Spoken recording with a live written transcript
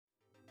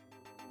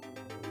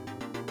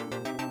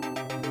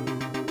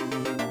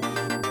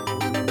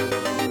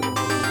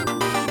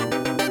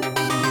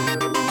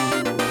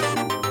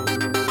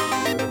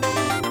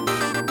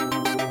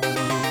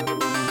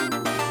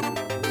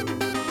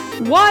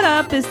What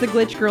up? It's the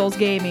Glitch Girls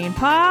Gaming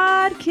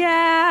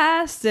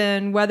Podcast,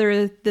 and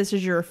whether this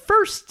is your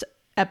first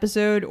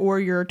episode or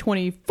your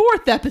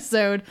 24th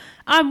episode,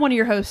 I'm one of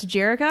your hosts,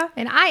 Jerica.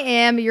 And I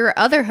am your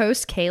other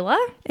host, Kayla.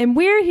 And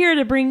we're here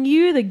to bring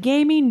you the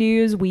gaming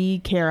news we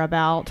care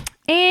about.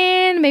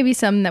 And maybe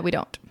some that we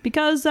don't.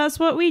 Because that's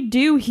what we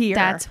do here.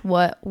 That's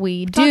what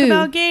we do. Talk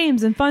about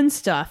games and fun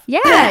stuff.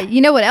 Yeah.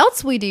 You know what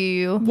else we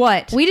do?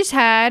 What? We just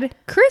had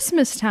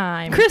Christmas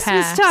time.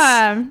 Christmas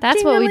time.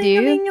 That's what we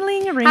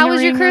do. How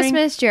was your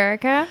Christmas,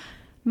 Jerica?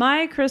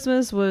 My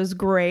Christmas was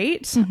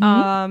great.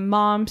 Mm-hmm.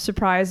 Mom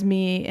surprised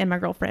me and my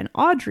girlfriend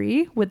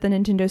Audrey with the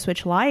Nintendo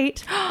Switch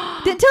Lite.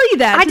 Didn't tell you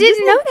that. I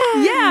didn't know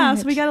that. Yeah,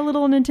 so we got a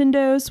little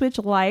Nintendo Switch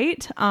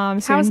Lite.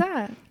 How's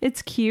that?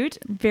 It's cute,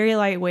 very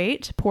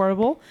lightweight,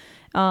 portable.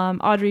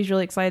 Audrey's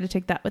really excited to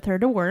take that with her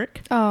to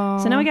work.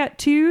 Oh, so now we got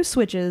 2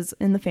 Switches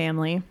in the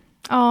family.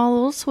 Oh,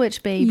 little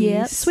Switch babies.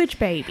 Yeah, Switch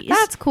babies.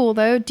 That's cool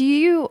though.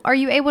 Are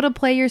you able to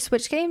play your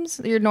Switch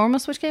games, your normal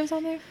Switch games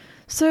on there?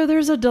 So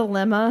there's a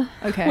dilemma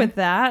with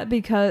that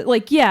because,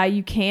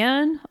 you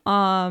can,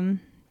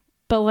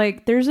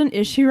 but there's an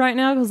issue right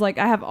now because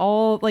I have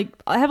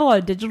a lot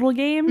of digital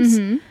games,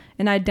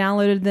 and I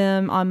downloaded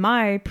them on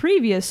my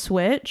previous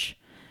Switch,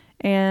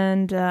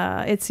 and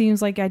it seems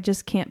like I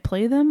just can't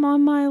play them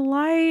on my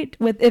Lite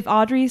if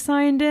Audrey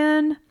signed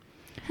in.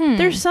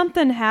 There's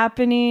something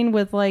happening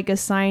with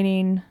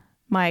assigning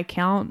my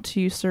account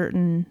to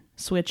certain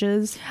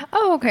Switches.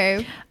 Oh,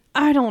 okay.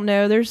 I don't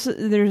know.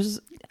 There's.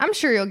 I'm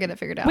sure you'll get it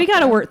figured out. We got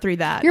to work through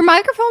that. Your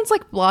microphone's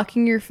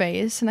blocking your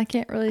face, and I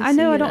can't really see I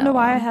know. I don't know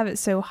why well. I have it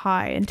so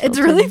high. It's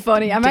really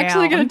funny. I'm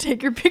actually going to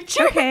take your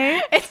picture.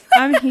 Okay.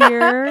 I'm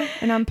here,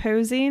 and I'm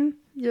posing.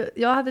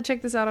 Y'all have to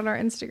check this out on our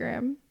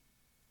Instagram.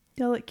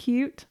 Y'all look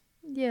cute.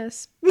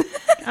 Yes.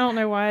 I don't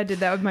know why I did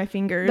that with my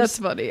fingers. That's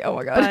funny. Oh,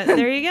 my God. But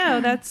there you go.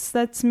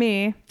 That's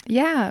me.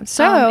 Yeah.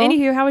 So,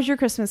 anywho, how was your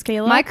Christmas,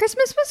 Kayla? My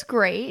Christmas was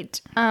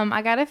great.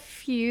 I got a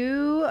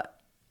few...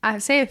 I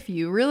say a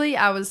few. Really,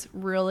 I was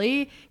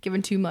really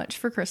given too much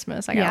for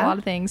Christmas. I got a lot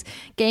of things.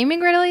 Gaming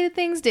related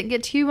things didn't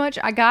get too much.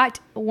 I got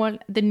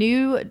the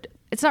new,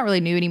 it's not really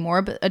new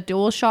anymore, but a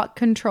DualShock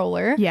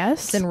controller.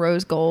 Yes. It's in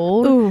rose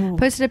gold. Ooh.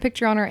 Posted a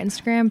picture on our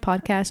Instagram,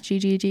 podcast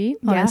GGG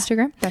on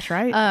Instagram. That's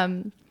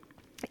right.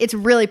 It's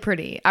really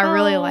pretty. I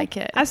really like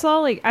it. I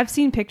saw I've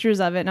seen pictures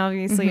of it, and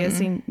obviously I've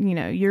seen,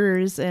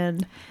 yours,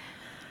 and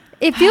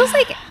it feels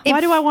like... why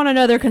do I want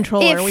another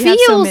controller? It We have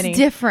so many. feels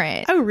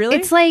different. Oh, really?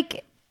 It's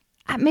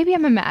maybe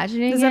I'm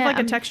imagining. Does it have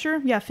a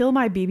texture? Yeah, feel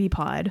my BB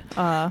Pod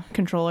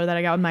controller that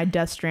I got with my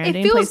Death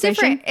Stranding. It feels PlayStation.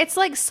 different. It's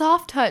like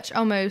soft touch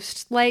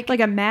almost. Like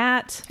a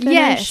matte finish.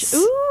 Yes.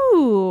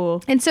 Ooh.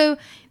 And so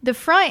the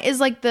front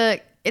is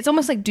it's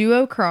almost like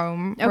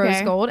duochrome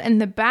rose gold, and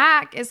the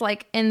back is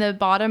in the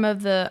bottom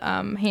of the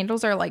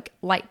handles are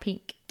light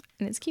pink,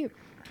 and it's cute.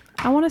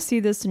 I want to see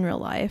this in real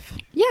life.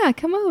 Yeah,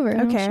 come over.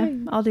 Okay,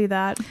 I'll do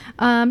that.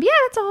 Yeah,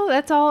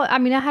 that's all. I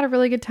mean, I had a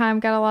really good time.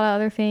 Got a lot of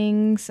other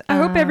things. I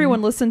hope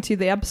everyone listened to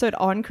the episode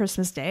on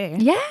Christmas Day.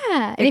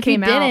 Yeah, and if you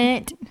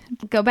didn't,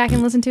 go back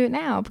and listen to it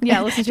now.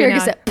 Yeah, listen to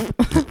it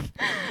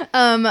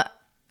now.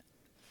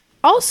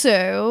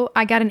 Also,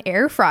 I got an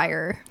air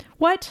fryer.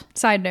 What?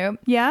 Side note.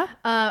 Yeah?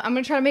 I'm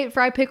going to try to make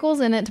fried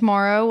pickles in it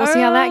tomorrow. We'll see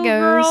how that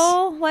goes.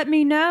 Girl, let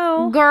me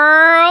know.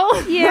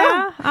 Girl.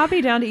 Yeah, I'll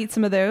be down to eat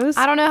some of those.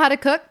 I don't know how to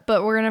cook,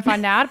 but we're going to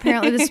find out.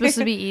 Apparently, this is supposed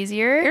to be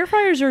easier. Air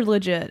fryers are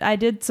legit. I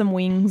did some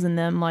wings in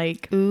them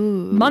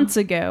months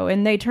ago,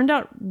 and they turned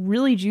out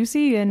really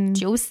juicy and...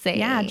 Juicy.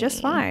 Yeah,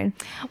 just fine.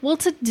 Well,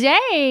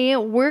 today,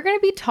 we're going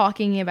to be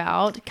talking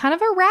about kind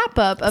of a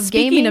wrap-up of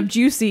gaming. Speaking of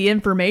juicy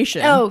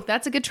information. Oh,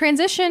 that's a good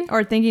transition.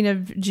 Or thinking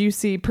of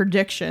juicy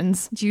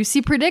predictions. Juicy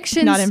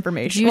predictions. Not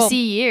information. Juicy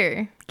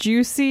year.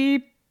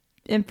 Juicy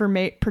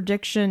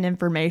prediction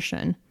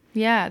information.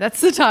 Yeah, that's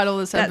the title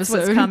of this episode.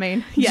 That's what's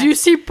coming. Yes.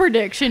 Juicy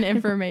prediction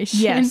information.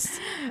 Yes.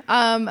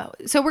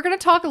 So we're going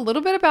to talk a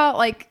little bit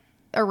about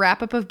a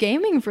wrap up of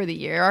gaming for the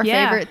year. Our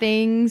favorite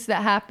things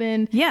that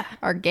happened. Yeah.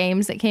 Our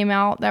games that came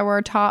out that were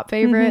our top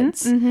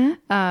favorites.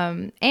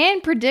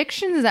 And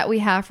predictions that we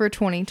have for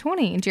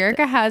 2020.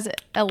 Jerica has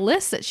a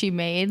list that she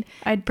made.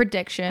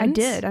 Predictions. I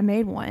did. I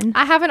made one.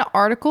 I have an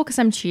article because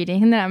I'm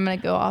cheating that I'm going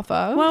to go off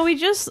of. Well,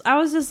 I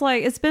was just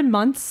it's been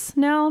months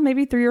now,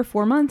 maybe 3 or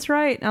 4 months,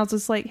 right? And I was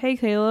just hey,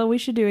 Kayla, we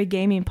should do a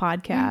gaming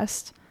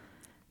podcast.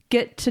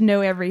 Get to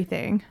know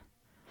everything.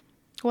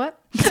 What?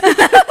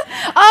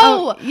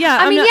 Oh, yeah.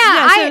 I mean,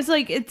 yeah. So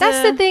it's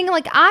that's the thing.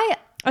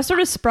 I sort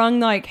of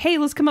sprung hey,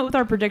 let's come up with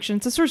our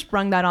predictions. I sort of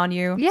sprung that on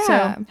you.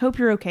 Yeah. So hope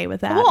you're okay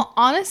with that. Well,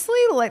 honestly,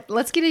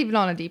 let's get even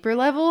on a deeper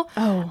level.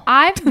 Oh.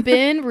 I've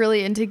been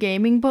really into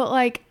gaming, but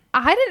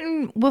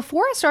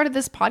before I started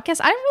this podcast,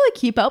 I didn't really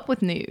keep up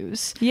with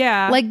news.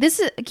 Yeah.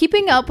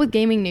 Keeping up with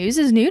gaming news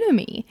is new to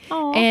me.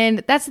 Aww.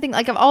 And that's the thing.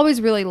 I've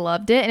always really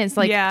loved it, and it's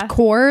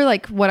core,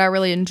 what I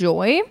really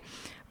enjoy.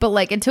 But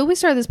like until we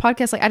started this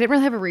podcast, like I didn't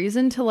really have a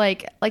reason to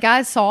like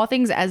I saw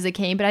things as they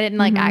came, but I didn't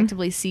like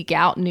actively seek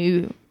out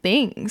new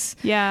things.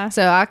 Yeah.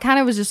 So I kind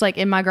of was just like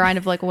in my grind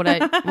of like what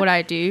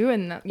I do,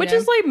 and which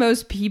is like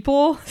most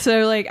people.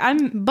 So like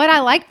but I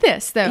like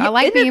this though. I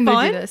like being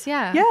able to do this.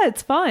 Yeah. Yeah,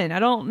 it's fun. I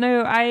don't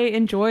know. I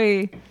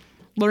enjoy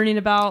learning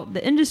about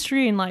the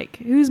industry and like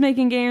who's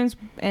making games,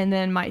 and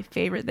then my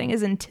favorite thing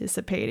is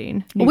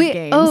anticipating new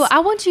games. Oh, I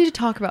want you to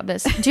talk about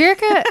this.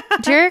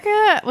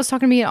 Jerica was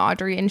talking to me and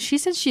Audrey, and she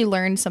said she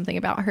learned something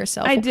about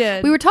herself. I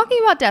did. We were talking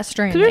about Death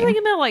Stranding. We were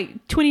talking about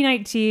like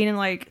 2019 and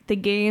like the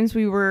games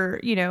we were,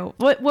 you know,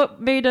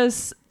 what made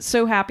us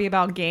so happy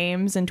about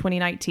games in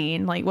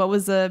 2019. Like what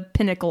was the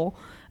pinnacle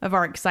of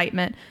our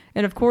excitement?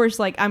 And of course,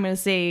 like I'm gonna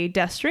say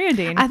Death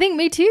Stranding. I think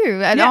me too.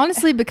 And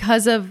honestly,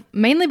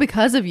 mainly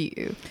because of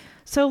you.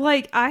 So,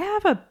 like, I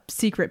have a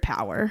secret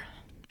power,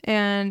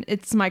 and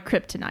it's my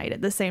kryptonite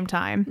at the same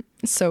time.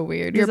 It's so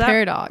weird. You're a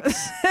paradox.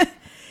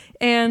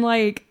 And,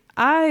 like,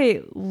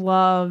 I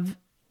love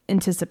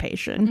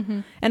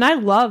anticipation, and I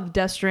love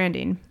Death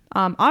Stranding.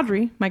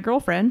 Audrey, my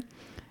girlfriend,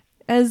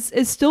 is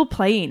still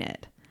playing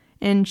it,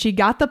 and she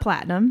got the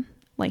platinum,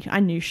 like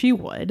I knew she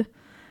would,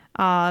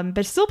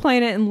 but still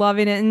playing it and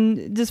loving it,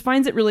 and just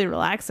finds it really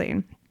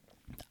relaxing.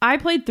 I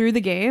played through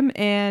the game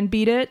and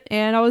beat it,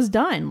 and I was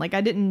done. Like,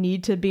 I didn't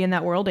need to be in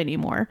that world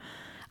anymore.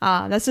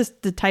 That's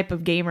just the type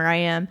of gamer I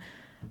am.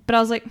 But I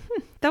was like,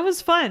 that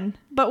was fun.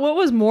 But what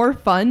was more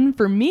fun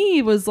for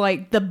me was,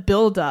 like, the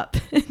build-up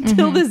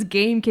until this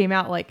game came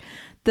out. Like,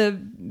 the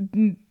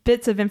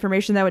bits of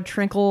information that would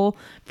trickle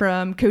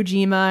from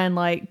Kojima and,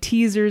 like,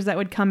 teasers that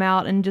would come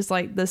out, and just,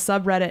 like, the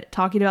subreddit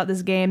talking about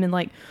this game and,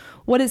 like,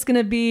 what it's going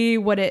to be,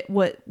 what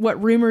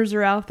rumors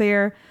are out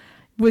there,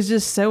 was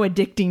just so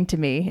addicting to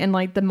me. And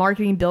like the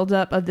marketing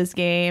buildup of this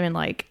game and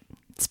like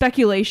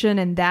speculation,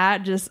 and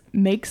that just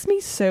makes me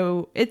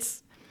so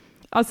it's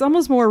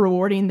almost more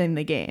rewarding than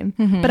the game.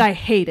 But I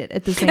hate it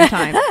at the same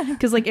time,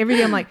 because like every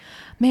day I'm like,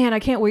 man, I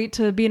can't wait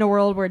to be in a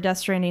world where Death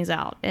Stranding's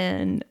out.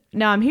 And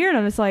now I'm here and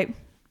I'm just like,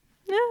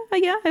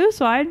 yeah, it was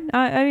fine.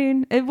 I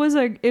mean,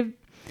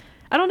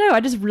 I don't know,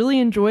 I just really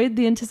enjoyed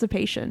the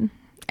anticipation.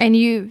 And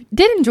you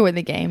did enjoy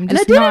the game. And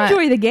I did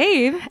enjoy the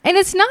game. And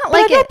it's not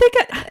like I don't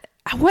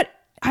think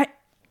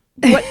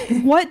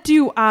what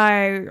do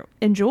I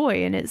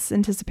enjoy in its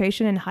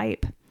anticipation and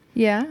hype?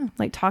 Yeah.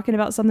 Like talking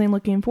about something,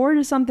 looking forward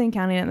to something,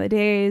 counting down the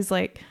days.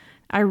 Like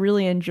I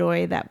really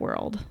enjoy that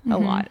world a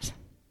lot.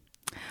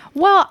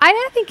 Well, I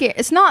don't think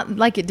it's not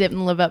like it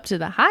didn't live up to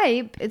the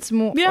hype. It's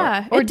more,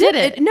 or did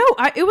it? No,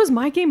 it was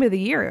my game of the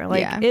year.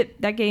 Like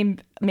that game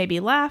made me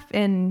laugh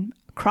and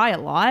cry a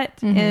lot,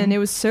 and it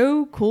was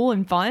so cool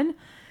and fun.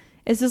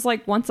 It's just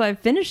like once I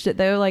finished it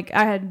though, like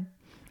I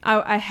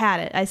had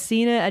it. I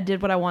seen it. I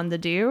did what I wanted to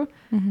do.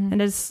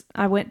 And as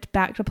I went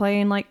back to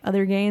playing like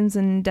other games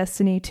and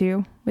Destiny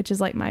 2, which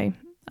is like my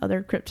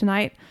other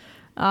kryptonite.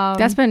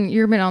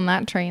 You've been on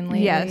that train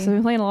lately. Yeah, so I've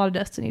been playing a lot of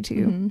Destiny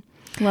 2.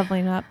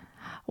 Leveling up.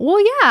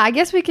 Well, yeah, I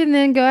guess we can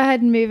then go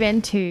ahead and move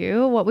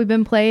into what we've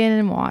been playing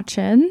and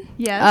watching.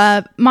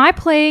 Yes. My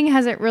playing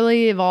hasn't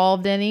really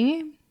evolved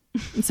any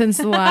since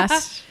the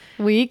last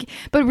week,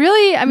 but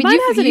really, I mean,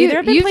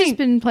 you've just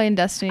been playing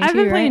Destiny 2, I've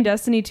been playing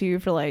Destiny 2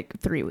 for like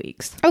 3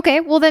 weeks. Okay,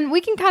 well then we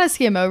can kind of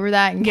skim over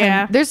that,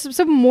 and there's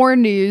some more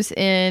news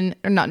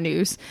not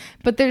news,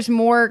 but there's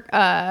more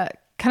kind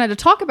of to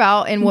talk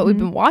about in what we've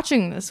been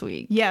watching this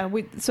week. Yeah,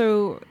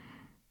 so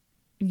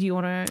do you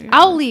want to?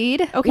 I'll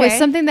lead with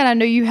something that I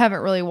know you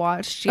haven't really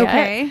watched yet.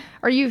 Okay.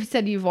 Or you've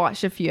said you've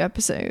watched a few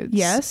episodes.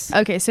 Yes.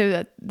 Okay,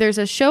 so there's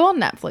a show on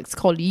Netflix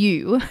called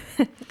You.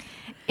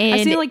 And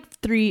I've seen like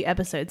 3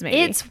 episodes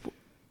maybe.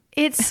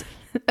 It's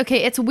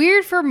okay, it's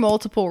weird for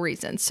multiple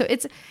reasons. So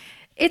it's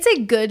a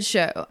good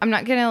show. I'm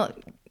not gonna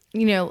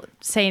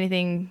say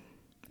anything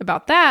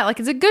about that. Like,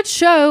 it's a good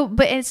show,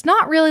 but it's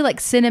not really like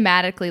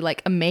cinematically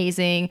like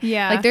amazing.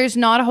 Yeah. Like there's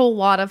not a whole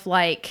lot of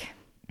like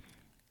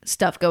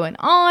stuff going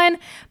on.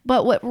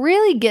 But what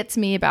really gets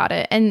me about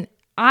it, and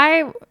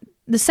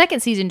the second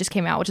season just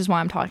came out, which is why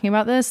I'm talking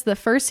about this. The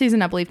first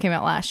season, I believe, came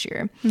out last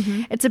year.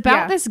 It's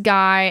about this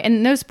guy,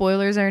 and no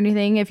spoilers or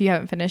anything if you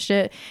haven't finished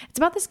it. It's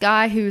about this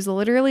guy who's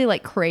literally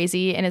like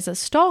crazy and is a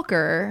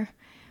stalker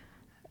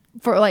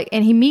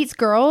and he meets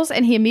girls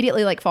and he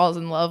immediately like falls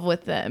in love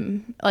with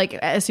them. Like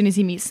as soon as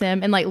he meets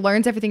them, and like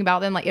learns everything about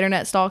them, like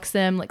internet stalks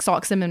them, like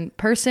stalks them in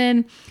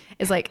person,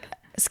 is like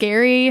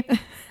scary.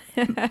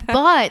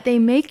 But they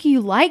make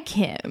you like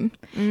him.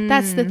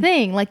 That's the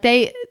thing. Like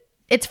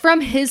it's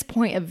from his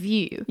point of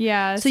view.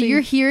 Yeah. So you're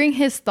hearing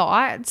his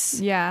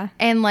thoughts. Yeah.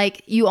 And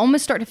like you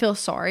almost start to feel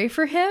sorry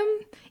for him,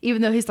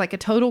 even though he's like a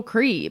total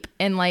creep.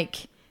 And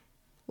like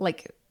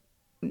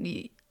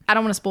I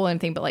don't want to spoil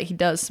anything, but like he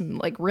does some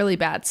like really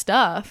bad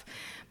stuff.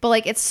 But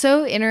like it's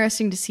so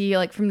interesting to see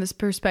like from this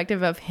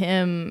perspective of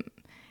him,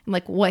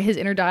 like what his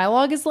inner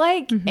dialogue is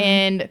like,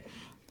 and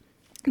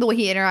the way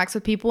he interacts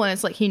with people. And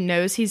it's like he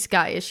knows he's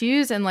got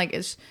issues and like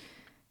is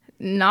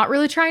not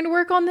really trying to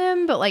work on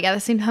them, but like at the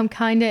same time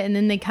kinda, and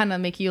then they kind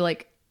of make you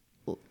like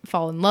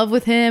fall in love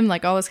with him,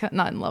 like all this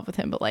not in love with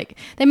him, but like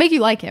they make you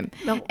like him.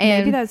 Well,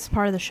 and maybe that's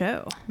part of the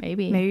show.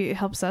 Maybe it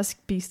helps us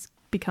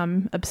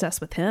become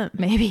obsessed with him.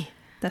 Maybe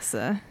that's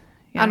the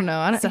I don't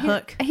know. That's a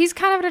hook. He's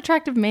kind of an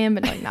attractive man,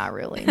 but like not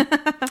really.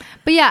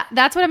 But yeah,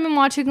 that's what I've been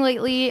watching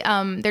lately.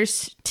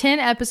 There's 10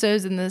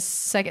 episodes in this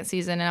second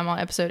season, and I'm on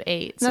episode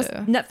 8. So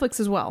Netflix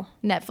as well.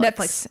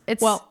 Netflix.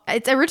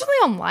 It's originally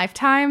on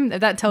Lifetime.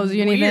 If that tells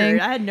you anything. Weird.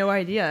 I had no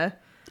idea.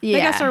 Yeah,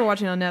 I think I started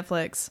watching on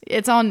Netflix.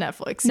 It's on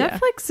Netflix.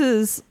 Netflix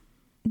is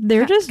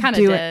they're just kind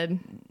of dead.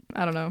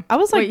 I don't know. I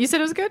was like, wait, you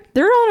said it was good?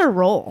 They're on a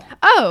roll.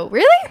 Oh,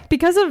 really?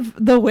 Because of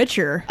The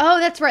Witcher.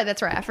 Oh, that's right.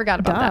 I forgot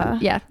about that.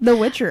 Yeah. The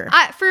Witcher.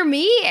 For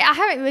me, I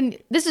haven't been,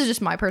 this is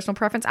just my personal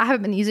preference. I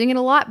haven't been using it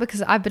a lot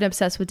because I've been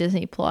obsessed with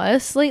Disney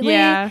Plus lately.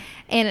 Yeah.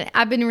 And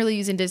I've been really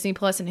using Disney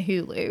Plus and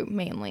Hulu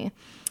mainly.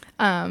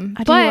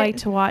 I do like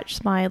to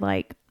watch my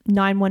like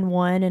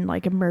 911 and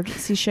like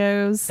emergency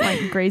shows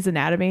like Grey's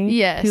Anatomy.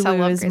 Yes, Hulu I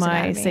love is Grey's my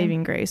Anatomy.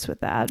 saving grace with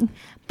that.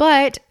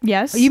 But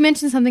yes, you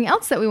mentioned something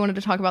else that we wanted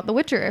to talk about, The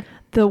Witcher.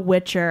 The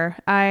Witcher.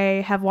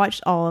 I have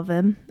watched all of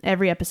them,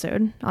 every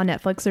episode on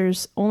Netflix.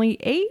 There's only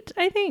 8,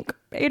 I think,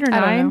 8 or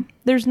 9.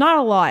 There's not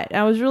a lot.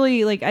 I was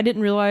really like, I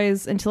didn't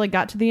realize until I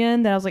got to the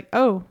end that I was like,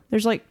 oh,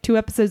 there's like 2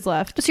 episodes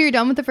left. So you're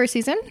done with the first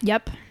season?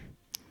 Yep.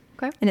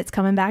 Okay. And it's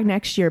coming back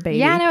next year, baby.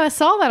 Yeah, I know. I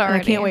saw that already.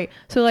 And I can't wait.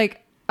 So like,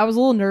 I was a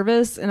little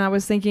nervous and I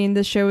was thinking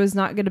this show is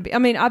not going to be, I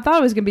mean, I thought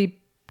it was going to be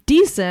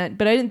decent,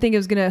 but I didn't think it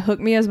was going to hook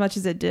me as much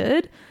as it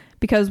did.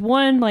 Because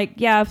one, like,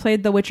 yeah, I've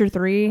played The Witcher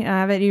 3 and I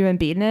haven't even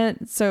beaten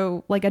it.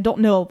 So, like, I don't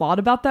know a lot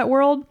about that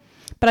world.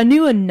 But I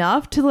knew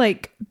enough to,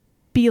 like,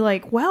 be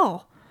like,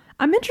 well,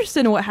 I'm interested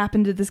in what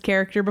happened to this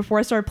character before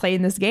I started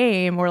playing this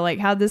game. Or, like,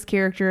 how this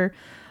character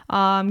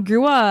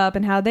grew up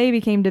and how they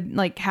became to,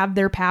 like, have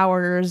their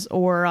powers.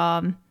 Or,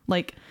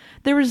 like,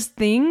 there was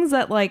things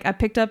that, like, I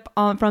picked up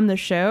from the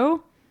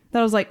show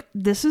that I was like,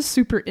 this is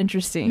super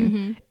interesting.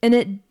 Mm-hmm.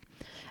 And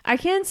I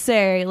can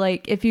say,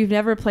 like, if you've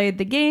never played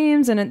the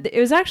games, and it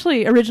was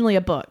actually originally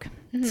a book.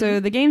 Mm-hmm. So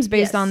the game's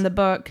based on the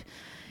book,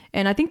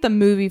 and I think the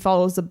movie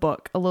follows the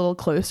book a little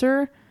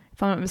closer,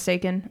 if I'm not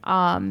mistaken.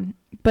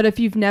 But if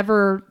you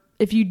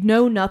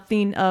know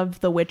nothing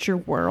of the Witcher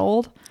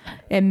world,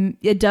 and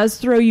it does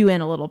throw you in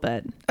a little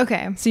bit.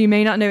 Okay. So you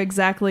may not know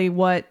exactly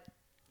what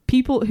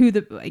people, who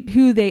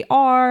they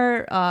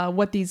are,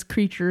 what these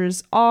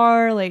creatures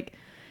are, like,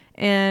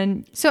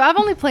 and... So I've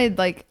only played,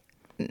 like,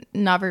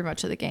 not very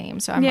much of the game,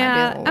 so I might be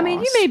a little I mean,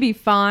 lost. you may be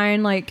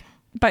fine, like,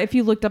 but if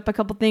you looked up a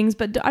couple things,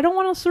 but I don't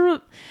want to sort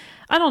of,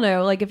 I don't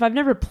know, like, if I've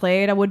never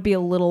played, I would be a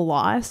little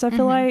lost, I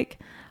feel like.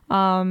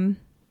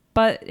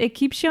 But it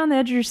keeps you on the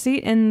edge of your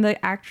seat, and the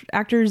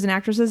actors and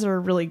actresses are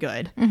really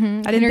good.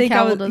 Mm-hmm. I didn't think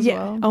I would.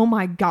 Well. Oh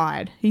my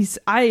god,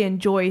 I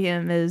enjoy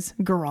him as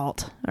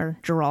Geralt, or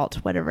Geralt,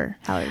 whatever,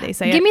 however they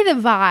say it. Give me the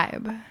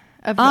vibe.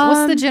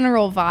 What's the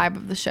general vibe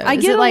of the show?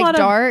 Is it like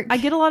dark? I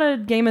get a lot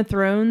of Game of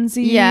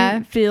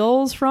Thrones-y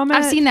feels from it.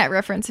 I've seen that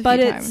reference a few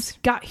times. But it's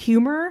got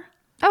humor.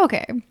 Oh,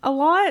 okay. A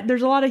lot.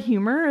 There's a lot of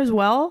humor as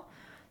well.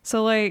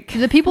 So like... Do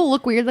the people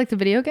look weird like the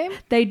video game?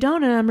 They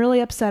don't, and I'm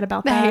really upset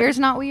about that. The hair's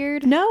not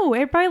weird? No,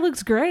 everybody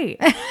looks great.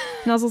 And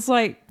I was just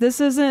like,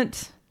 this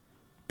isn't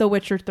The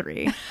Witcher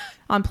 3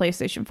 on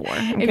PlayStation 4.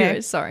 Okay?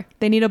 Anyways, sorry.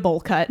 They need a bowl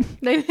cut.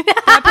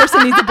 That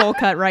person needs a bowl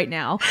cut right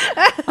now.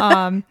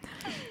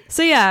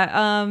 So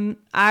yeah,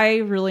 I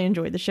really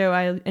enjoyed the show.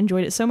 I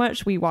enjoyed it so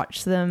much. We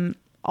watched them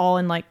all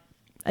in like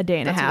a day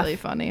and a half. That's really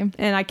funny.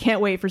 And I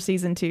can't wait for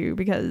season 2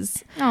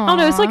 because I don't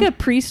know, it's like a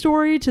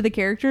pre-story to the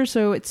characters,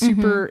 so it's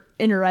super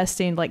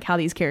interesting, like how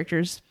these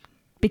characters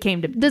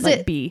became to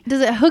be. Does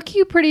it hook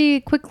you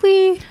pretty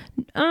quickly?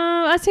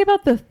 I'd say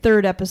about the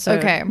 3rd episode.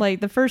 Okay.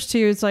 Like the first 2,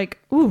 it's like,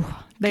 ooh,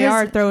 they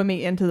are throwing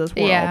me into this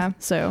world. Yeah.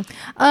 So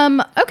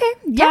okay.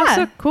 Yeah. Toss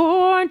a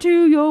coin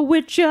to your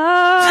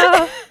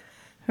Witcher.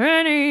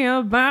 Any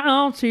a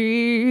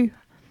bounty.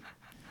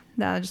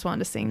 No, I just wanted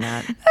to sing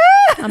that.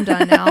 I'm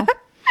done now.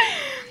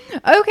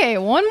 Okay,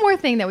 one more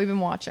thing that we've been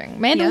watching.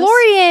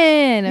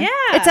 Mandalorian. Yes.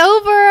 Yeah. It's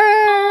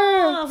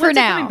over for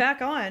now. Coming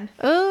back on?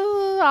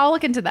 Oh, I'll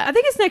look into that. I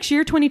think it's next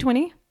year,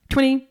 2020.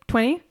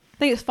 2020? I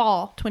think it's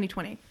fall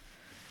 2020.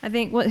 I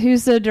think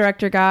who's the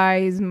director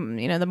guy? He's,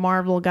 the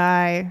Marvel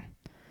guy.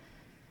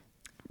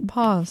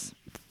 Pause.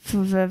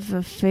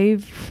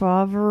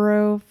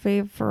 Favreau.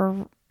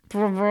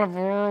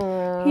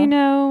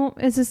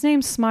 Is his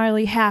name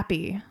Smiley?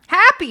 Happy,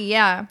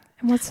 yeah.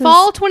 What's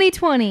fall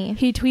 2020?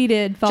 He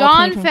tweeted fall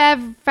John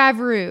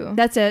Favreau.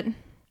 That's it.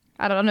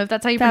 I don't know if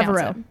that's how you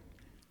pronounce it.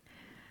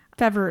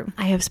 Favreau.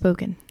 I have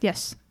spoken.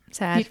 Yes.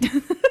 Sad.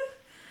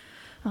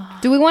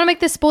 Do we want to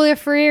make this spoiler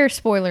free or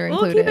spoiler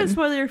included? We'll keep it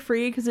spoiler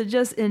free because it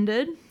just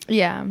ended.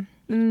 Yeah.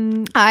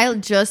 I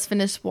just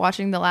finished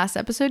watching the last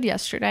episode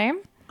yesterday.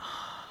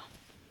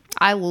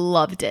 I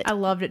loved it. I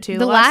loved it too.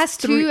 The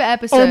last 2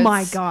 episodes. Oh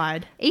my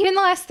god. Even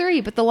the last 3,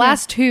 but the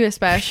last 2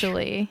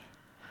 especially.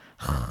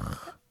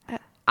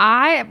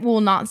 I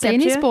will not say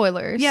any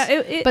spoilers.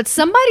 Yeah, but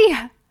somebody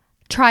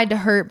tried to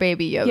hurt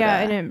Baby Yoda. Yeah,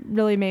 and it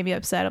really made me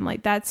upset. I'm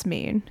like, that's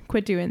mean.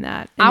 Quit doing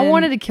that. And I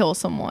wanted to kill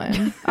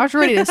someone. I was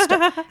ready to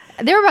stop.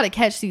 They were about to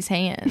catch these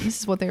hands. This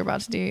is what they were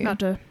about to do. Not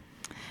to.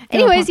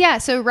 Anyways, yeah,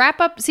 so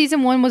wrap up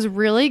season 1 was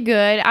really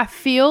good. I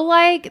feel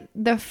like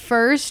the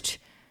first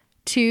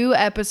 2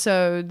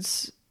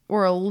 episodes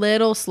were a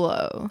little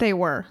slow. They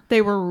were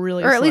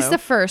really slow. Or at least the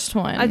first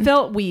one. I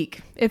felt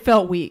weak. It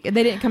felt weak. And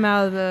they didn't come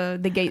out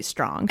of the gate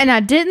strong. And I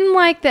didn't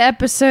like the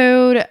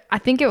episode, I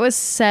think it was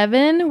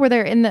 7, where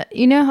they're in the,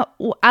 you know,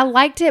 I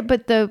liked it,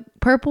 but the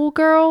purple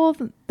girl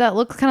that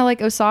looks kind of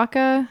like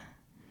Osaka.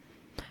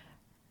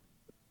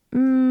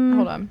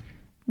 Hold on.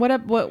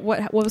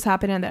 What was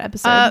happening in that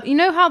episode? You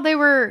know how they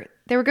were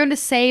going to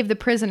save the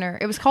prisoner.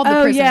 It was called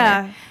The Prisoner.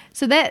 Yeah.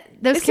 So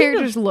those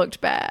characters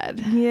looked bad.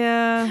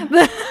 Yeah.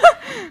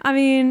 I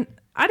mean,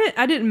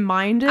 I didn't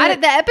mind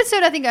it. The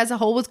episode, I think, as a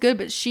whole was good,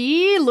 but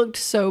she looked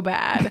so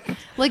bad.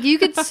 Like, you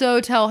could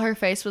so tell her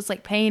face was,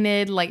 like,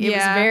 painted. Like, it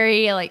was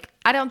very, like,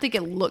 I don't think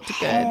it looked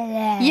good.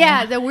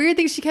 Yeah, the weird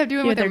thing she kept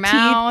doing with her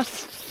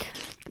mouth.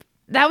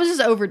 That was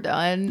just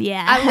overdone.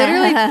 Yeah.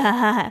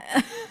 I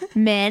literally...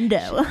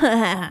 Mando.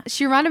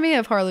 She reminded me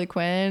of Harley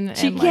Quinn. It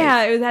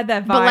had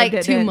that vibe. But,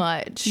 like, too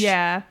much.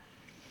 Yeah.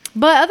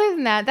 But other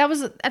than that,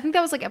 I think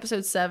that was like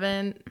episode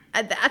 7.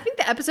 I think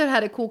the episode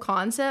had a cool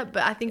concept,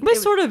 but I think it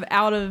was sort of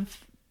out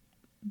of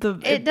the.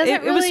 It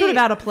was sort of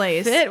out of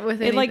place. Fit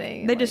with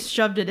anything. They just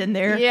shoved it in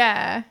there.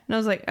 Yeah, and I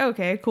was like,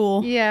 okay,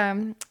 cool. Yeah.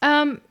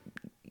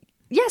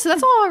 Yeah. So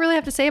that's all I really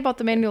have to say about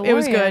The Mandalorian. It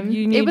was good.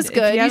 It was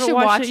good. You should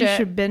watch it. You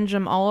should binge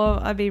them all.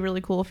 That'd be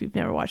really cool if you've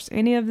never watched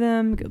any of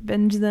them. Go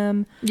binge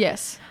them.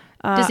 Yes.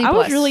 Disney Plus. I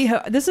was really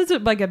this is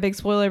like a big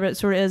spoiler, but it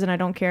sort of is, and I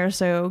don't care.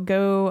 So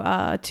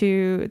go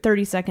to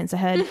 30 seconds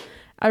ahead.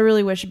 I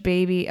really wish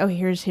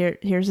here's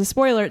a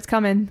spoiler. It's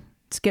coming.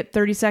 Skip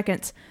 30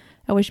 seconds.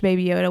 I wish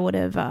Baby Yoda would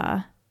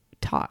have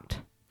talked.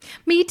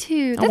 Me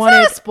too. That's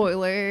not a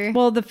spoiler.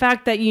 Well, the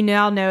fact that you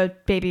now know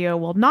Baby Yoda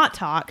will not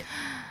talk.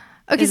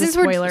 Okay, since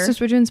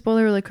we're doing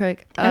spoiler really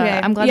quick. Okay,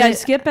 I'm glad.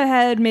 Skip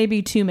ahead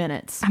maybe 2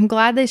 minutes. I'm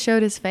glad they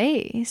showed his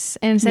face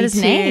and said his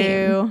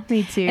name.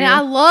 Me too. And I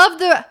love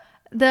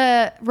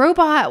the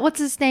robot. What's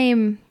his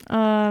name?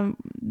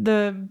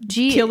 The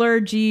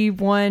Killer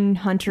G1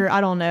 Hunter. I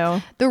don't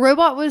know. The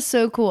robot was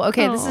so cool.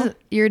 Okay,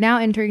 you're now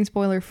entering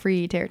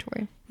spoiler-free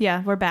territory.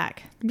 Yeah, we're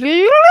back.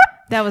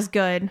 That was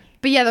good.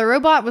 But yeah, the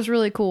robot was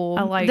really cool.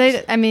 I liked.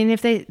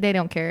 If they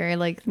don't care,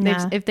 like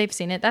if they've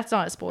seen it, that's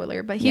not a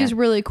spoiler. But he was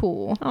really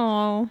cool.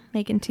 Oh,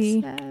 making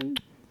tea.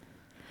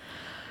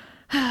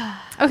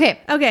 Okay.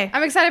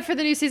 I'm excited for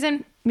the new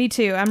season. Me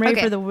too. I'm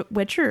ready for the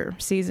Witcher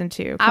season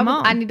 2. Come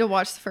on. I need to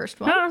watch the first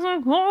one.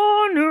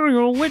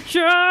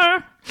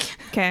 Witcher.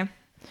 Okay.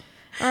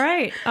 All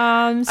right.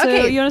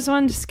 So you just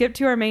want to skip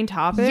to our main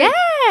topic?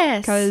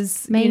 Yes.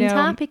 Because main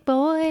topic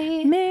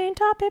boys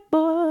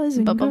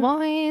and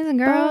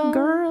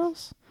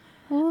girls.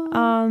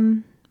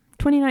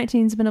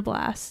 2019's been a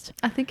blast.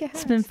 I think it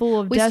has. It's been full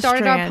of We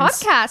started our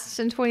podcast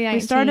in 2019. We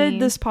started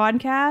this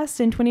podcast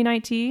in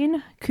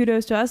 2019.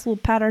 Kudos to us. We'll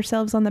pat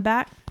ourselves on the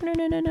back.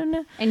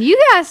 No. And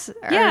you guys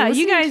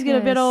you guys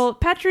get a bit of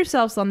pat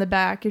yourselves on the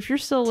back if you're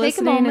still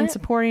listening and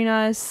supporting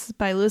us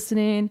by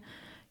listening.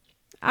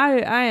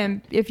 I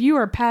am. If you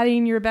are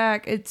patting your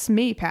back, it's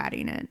me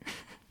patting it.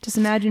 Just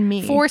imagine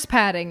me. Force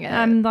patting it.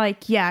 I'm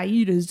like, yeah,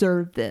 you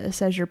deserve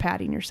this as you're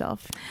patting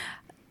yourself.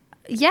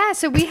 Yeah,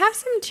 so we have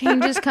some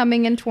changes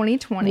coming in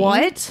 2020.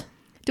 What?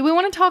 Do we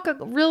want to talk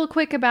real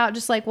quick about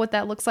just like what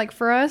that looks like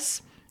for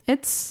us?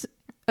 It's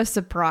a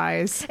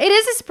surprise. It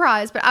is a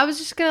surprise, but I was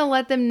just going to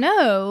let them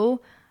know,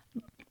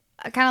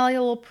 kind of like a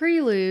little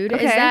prelude,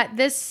 is that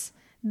this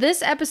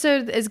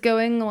episode is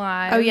going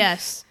live. Oh,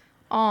 yes.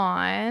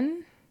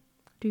 On...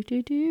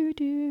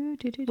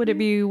 Would it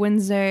be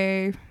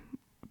Wednesday?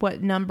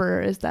 What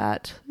number is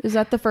that? Is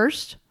that the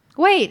first?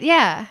 Wait,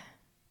 yeah.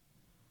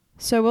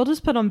 So we'll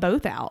just put them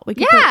both out. We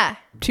can put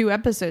 2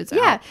 episodes out.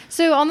 Yeah.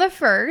 So on the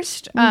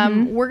first,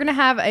 we're going to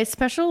have a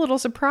special little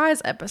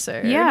surprise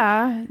episode.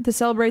 Yeah. To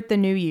celebrate the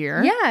new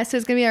year. Yeah. So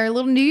it's going to be our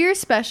little New Year's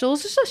special.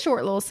 It's just a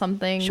short little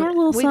something.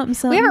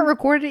 Something. We haven't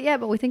recorded it yet,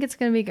 but we think it's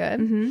going to be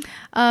good.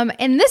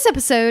 In this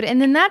episode, and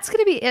then that's going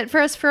to be it for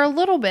us for a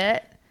little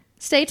bit.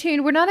 Stay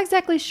tuned. We're not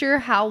exactly sure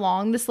how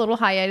long this little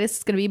hiatus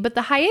is going to be, but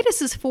the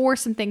hiatus is for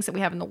some things that we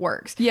have in the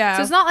works. Yeah.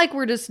 So it's not like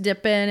we're just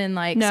dipping and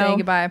saying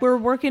goodbye. We're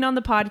working on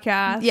the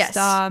podcast. Yes.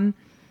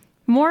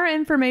 More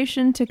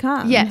information to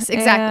come. Yes,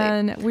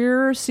 exactly. And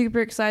we're super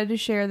excited to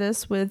share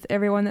this with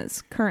everyone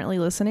that's currently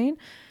listening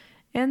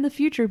and the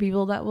future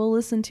people that will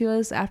listen to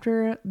us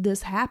after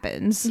this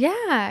happens.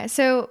 Yeah.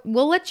 So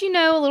we'll let you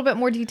know a little bit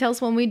more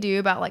details when we do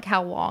about like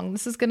how long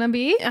this is going to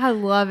be. I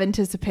love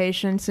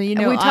anticipation. So, we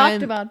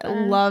talked about that.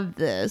 Love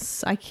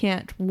this. I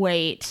can't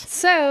wait.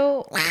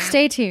 So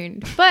stay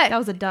tuned. But that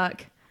was a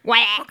duck.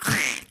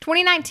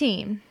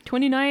 2019.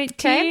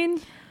 Okay.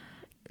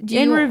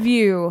 In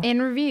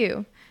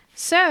review.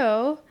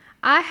 So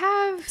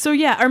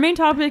our main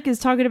topic is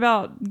talking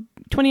about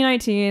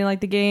 2019, like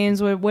the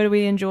games, what do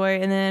we enjoy,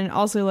 and then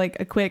also like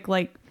a quick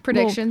like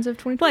predictions of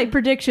 2020. Like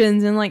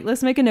predictions, and like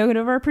let's make a note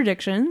of our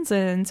predictions,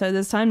 and so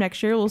this time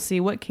next year we'll see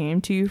what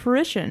came to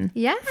fruition.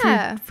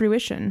 Yeah.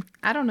 Fruition.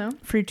 I don't know.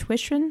 Fruit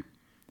twitching.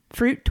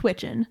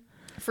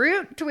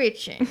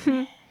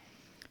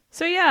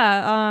 So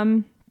yeah,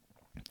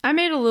 I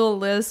made a little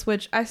list,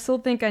 which I still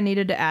think I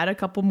needed to add a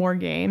couple more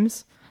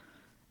games.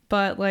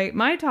 But like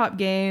my top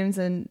games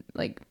and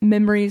like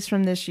memories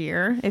from this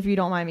year, if you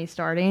don't mind me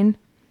starting.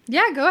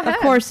 Yeah, go ahead.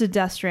 Of course, the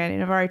Death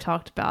Stranding. I've already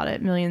talked about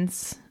it.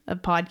 Millions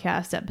of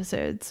podcast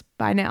episodes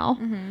by now.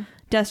 Mm-hmm.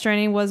 Death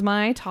Stranding was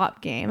my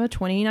top game of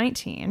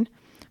 2019,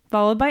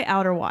 followed by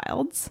Outer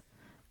Wilds.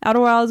 Outer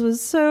Wilds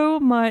was so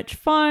much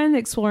fun,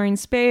 exploring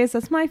space.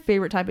 That's my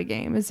favorite type of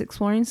game, is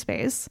exploring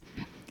space.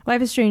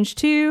 Life is Strange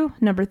 2,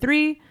 number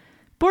 3.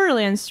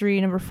 Borderlands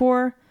 3, number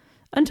 4.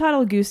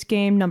 Untitled Goose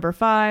Game, number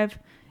 5.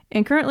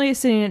 And currently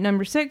sitting at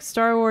number 6,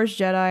 Star Wars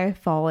Jedi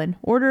Fallen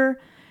Order.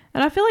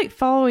 And I feel like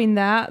following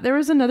that, there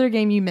was another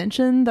game you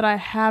mentioned that I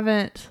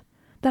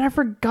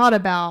forgot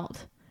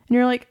about. And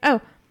you're like, oh,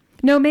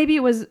 no, maybe it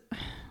was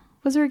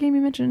there a game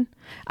you mentioned?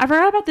 I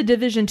forgot about the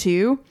Division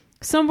 2.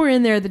 Somewhere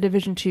in there, the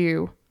Division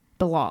 2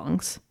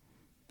 belongs.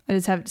 I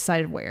just haven't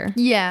decided where.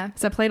 Yeah.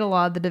 Because I played a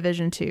lot of the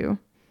Division 2.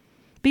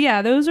 But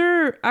yeah, those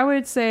are, I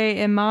would say,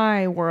 in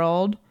my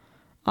world,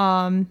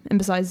 and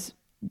besides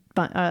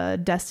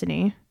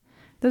Destiny,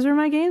 those are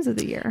my games of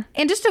the year.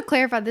 And just to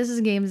clarify, this is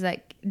games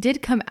that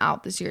did come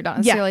out this year, not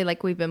necessarily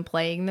like we've been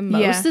playing the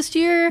most this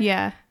year.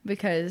 Yeah.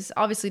 Because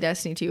obviously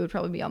Destiny 2 would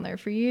probably be on there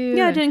for you.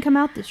 Yeah, it didn't come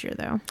out this year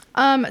though.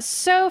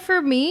 So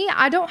for me,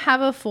 I don't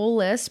have a full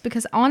list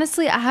because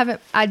honestly,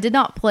 I did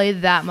not play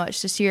that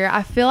much this year.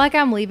 I feel like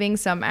I'm leaving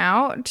some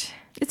out.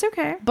 It's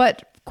okay.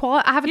 But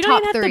I have a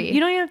top 3. You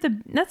don't even have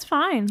to. That's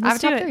fine. Let's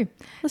do it.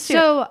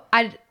 So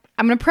I'm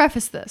going to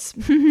preface this.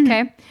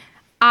 Okay.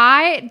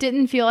 I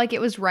didn't feel like it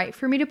was right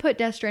for me to put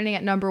Death Stranding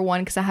at number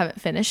 1 because I haven't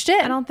finished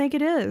it. I don't think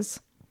it is.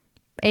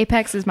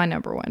 Apex is my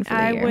number 1 for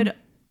the year. I would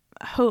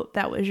hope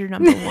that was your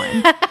number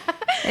 1.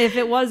 If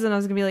it wasn't, I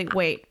was gonna be like,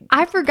 wait.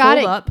 I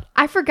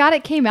forgot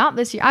it came out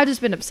this year. I've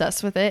just been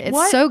obsessed with it.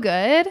 It's so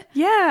good.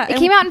 Yeah. It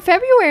came out in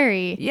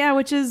February. Yeah,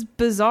 which is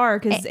bizarre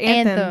because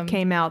Anthem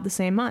came out the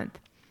same month.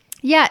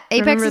 Yeah,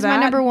 Apex is my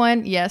number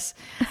 1. Yes.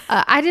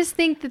 I just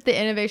think that the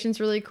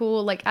innovation's really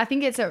cool. Like, I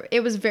think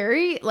it was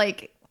very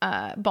like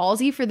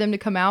ballsy for them to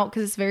come out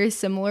because it's very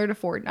similar to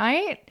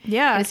Fortnite.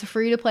 Yeah. And it's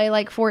free to play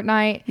like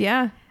Fortnite.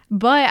 Yeah.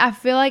 But I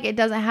feel like it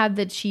doesn't have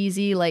the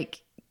cheesy,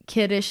 like,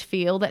 kiddish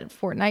feel that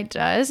Fortnite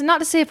does. Not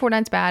to say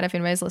Fortnite's bad if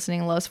anybody's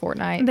listening and loves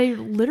Fortnite. They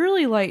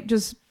literally, like,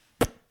 just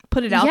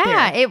put it out there.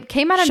 Yeah, it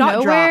came out of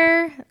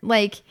nowhere. Drop.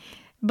 Like,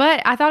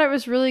 but I thought it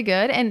was really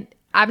good. And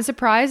I'm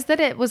surprised that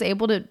it was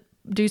able to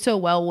do so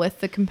well with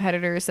the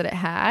competitors that it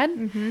had.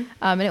 Mm-hmm.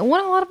 And it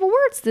won a lot of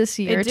awards this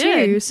year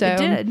too. So it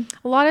did.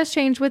 A lot has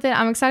changed with it.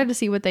 I'm excited to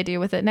see what they do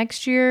with it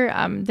next year.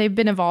 They've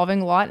been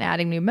evolving a lot and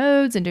adding new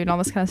modes and doing all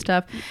this kind of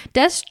stuff.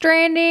 Death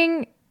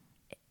Stranding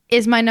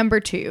is my number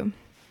 2.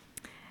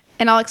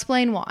 And I'll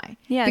explain why.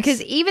 Yes.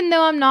 Because even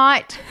though I'm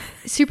not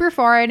super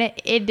far in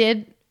it, it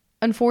did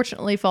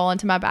unfortunately fall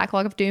into my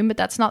backlog of doom, but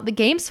that's not the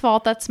game's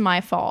fault. That's my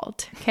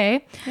fault.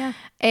 Okay. Yeah.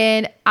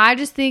 And I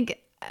just think,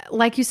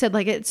 like you said,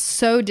 like it's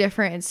so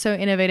different. It's so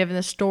innovative and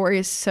the story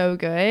is so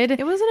good.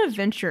 It was an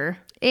adventure.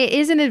 It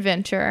is an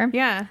adventure.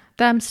 Yeah.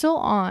 That I'm still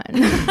on.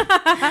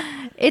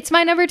 It's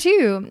my number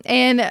 2.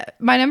 And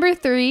my number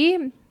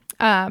 3,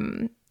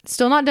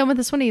 still not done with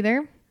this one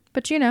either,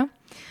 but you know,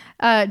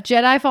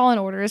 Jedi Fallen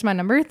Order is my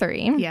number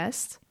 3.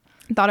 Yes.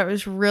 Thought it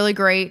was really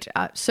great.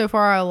 So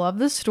far, I love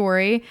the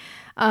story.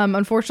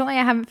 Unfortunately,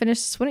 I haven't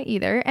finished this one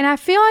either. And I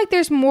feel like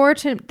there's more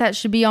that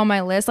should be on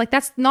my list. Like,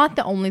 that's not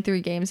the only 3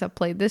 games I've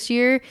played this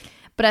year.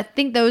 But I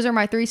think those are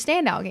my 3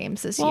 standout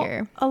games this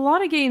year. A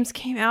lot of games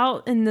came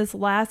out in this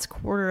last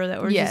quarter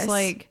that were just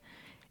like,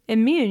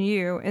 and me and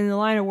you, in the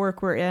line of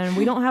work we're in,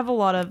 we don't have a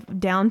lot of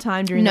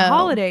downtime during the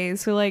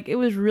holidays. So, like, it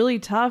was really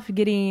tough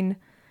getting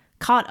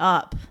caught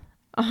up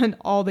on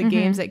all the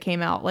games that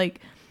came out.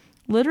 Like,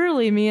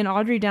 literally, me and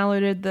Audrey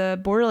downloaded the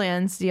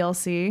Borderlands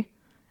DLC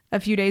a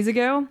few days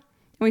ago. And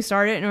we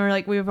started and we're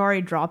like, we've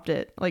already dropped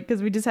it. Like,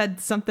 because we just had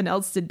something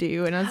else to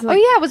do. And I was like,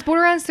 oh, yeah. Was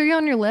Borderlands 3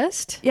 on your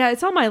list? Yeah,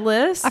 it's on my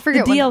list. I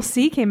forget the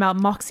DLC came out,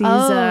 Moxie's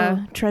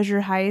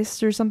Treasure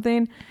Heist or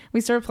something. We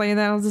started playing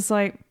that. I was just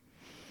like,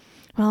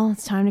 well,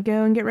 it's time to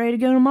go and get ready to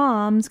go to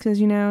Mom's because,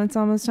 you know, it's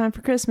almost time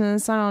for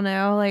Christmas. I don't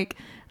know. Like,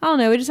 I don't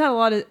know. We just had a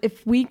lot of,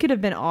 if we could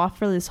have been off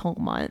for this whole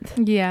month.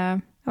 Yeah.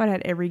 I would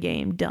have had every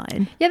game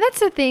done. Yeah, that's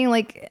the thing.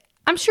 Like,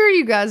 I'm sure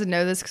you guys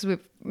know this because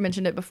we've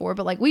mentioned it before,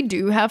 but like we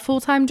do have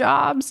full-time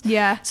jobs.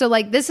 Yeah. So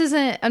like this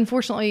isn't,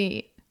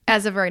 unfortunately,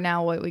 as of right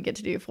now, what we get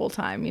to do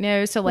full-time, you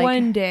know? So like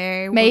one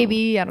day.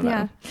 Maybe, I don't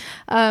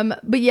know.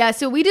 But yeah,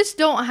 so we just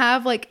don't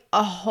have like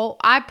a whole,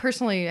 I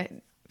personally,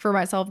 for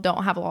myself,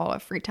 don't have a lot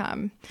of free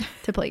time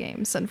to play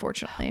games,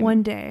 unfortunately.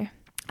 One day.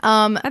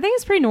 I think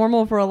it's pretty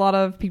normal for a lot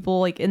of people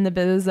like in the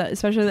biz, that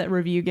especially that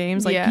review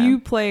games. Like you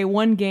play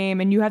one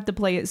game and you have to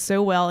play it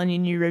so well and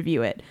then you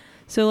review it.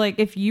 So like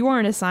if you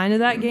aren't assigned to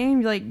that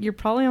game, you're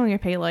probably only gonna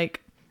pay like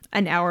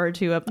an hour or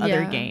two of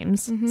other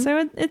games.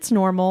 So it's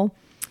normal.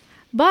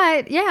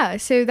 But yeah,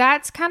 so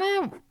that's kind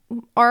of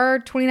our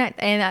 29th.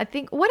 And I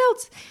think what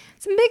else?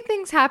 Some big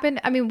things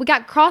happened. I mean, we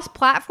got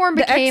cross-platform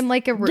became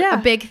like a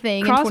big thing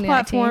in 2019.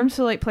 Cross-platform,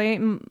 so like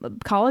playing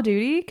Call of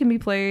Duty can be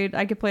played.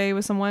 I could play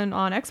with someone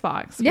on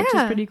Xbox, which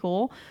is pretty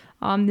cool.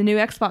 The new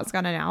Xbox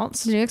got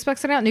announced. New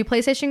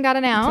PlayStation got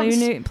announced.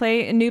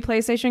 New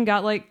PlayStation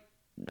got like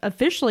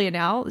officially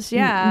announced.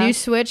 Yeah. New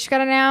Switch got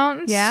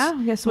announced. Yeah.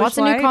 Lots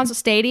of new console.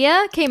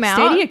 Stadia came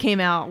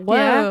out.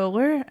 Whoa.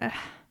 Yeah.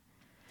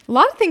 A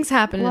lot of things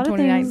happened in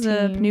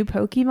 2019. New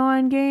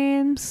Pokemon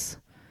games.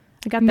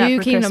 I got that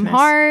for Kingdom Christmas.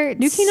 Hearts.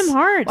 New Kingdom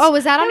Hearts. Oh,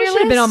 was that on your list?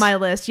 Should have been on my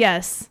list.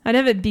 Yes, I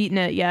haven't beaten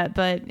it yet,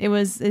 but it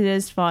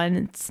is fun.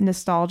 It's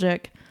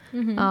nostalgic.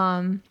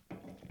 So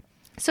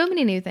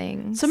many new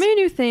things.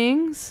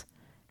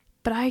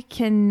 But I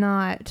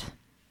cannot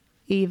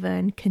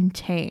even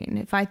contain.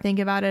 If I think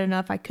about it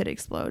enough, I could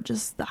explode.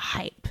 Just the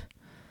hype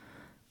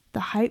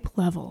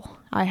level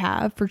I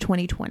have for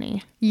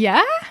 2020.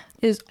 Yeah,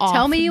 is off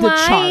Tell me the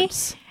why.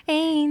 charts.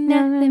 Ain't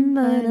nothing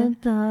but a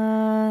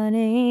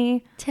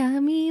bunny. Tell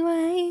me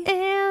why.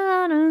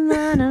 Ain't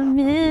but a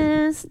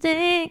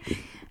mistake.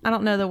 I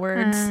don't know the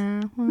words.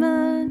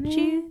 Want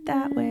you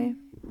that way.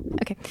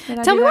 Okay.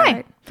 Tell me why.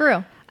 Right? For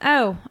real.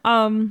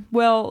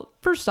 Well,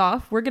 first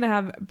off, we're going to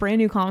have brand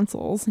new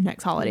consoles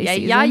next holiday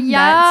season.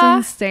 Yeah.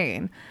 That's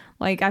insane.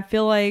 Like, I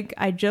feel like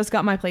I just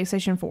got my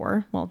PlayStation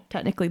 4. Well,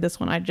 technically this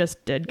one I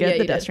just did get,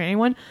 the Death Stranding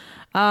one.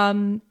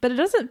 But it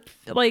doesn't,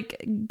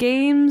 like,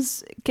 game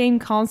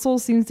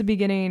consoles seems to be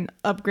getting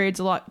upgrades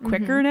a lot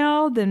quicker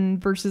now than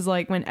versus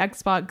like when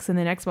Xbox and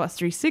then Xbox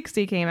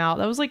 360 came out.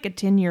 That was like a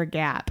 10-year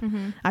gap.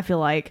 I feel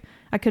like.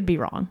 I could be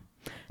wrong.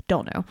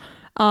 Don't know.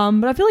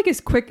 But I feel like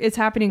it's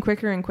happening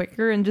quicker and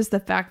quicker, and just the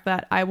fact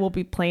that I will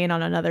be playing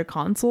on another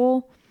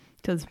console,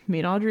 because me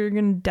and Audrey are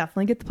going to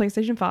definitely get the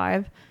PlayStation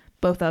 5,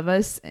 both of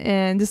us,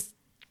 and just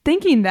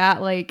thinking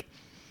that, like,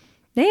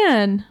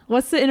 man,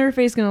 what's the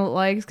interface going to look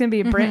like? It's going to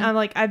be a brand. I'm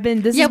like,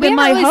 this has been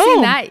my home.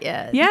 Seen that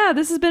yet. Yeah,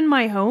 this has been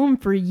my home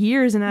for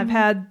years, and I've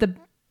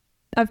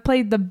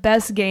played the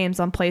best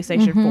games on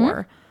PlayStation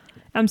 4.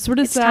 I'm sort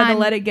of sad to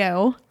let it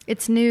go.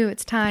 It's new.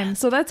 It's time.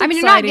 So that's exciting.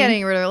 You're not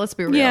getting rid of it. Let's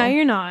be real. Yeah,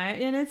 you're not.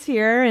 And it's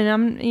here, and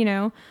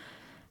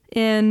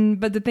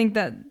but to think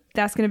that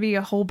that's going to be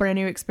a whole brand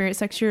new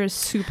experience next year is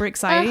super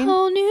exciting. A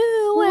whole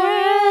new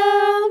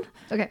world.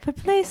 Okay. For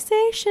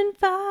PlayStation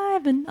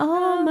 5 and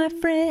all my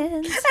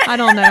friends. I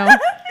don't know.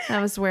 That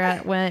was where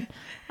I went.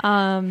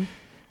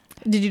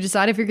 Did you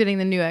decide if you're getting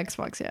the new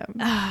Xbox yet?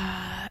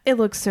 It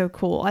looks so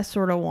cool. I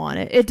sort of want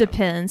it. It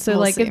depends. So,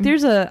 we'll see. If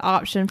there's an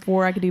option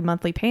for I could do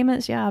monthly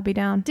payments, yeah, I'll be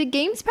down. Did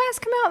Games Pass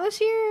come out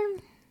this year?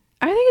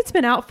 I think it's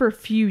been out for a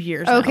few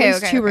years. Okay,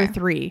 two or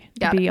three,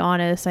 to be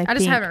honest. I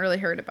just haven't really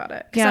heard about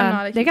it.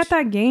 Yeah, they got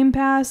that Game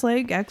Pass,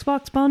 like,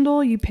 Xbox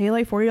bundle. You pay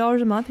like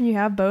 $40 a month and you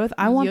have both.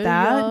 I want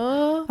that.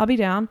 I'll be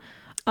down.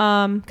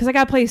 Because I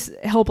got to play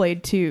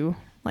Hellblade 2.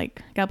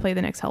 Like, gotta play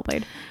the next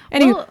Hellblade.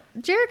 Anyway, well,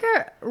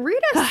 Jerica,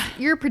 read us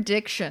your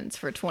predictions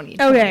for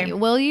 2020. Okay.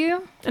 Will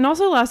you? And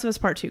also, Last of Us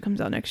Part 2 comes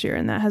out next year,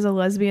 and that has a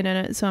lesbian in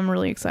it, so I'm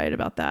really excited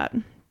about that.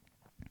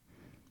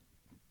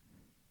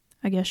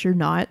 I guess you're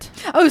not.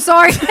 Oh,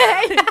 sorry.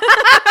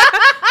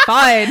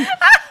 Fine.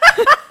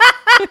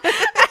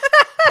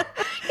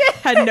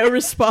 Had no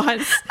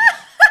response.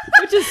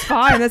 Which is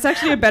fine. That's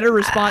actually a better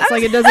response.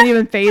 Like, it doesn't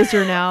even faze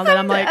her now that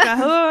I'm like,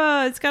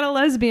 oh, it's got a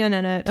lesbian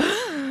in it.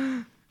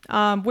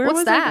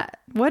 What's that?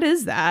 What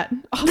is that?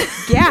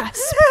 Oh,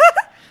 gasp.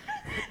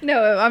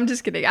 No, I'm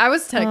just kidding. I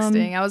was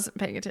texting. I wasn't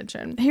paying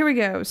attention. Here we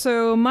go.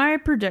 So my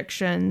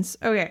predictions.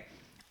 Okay.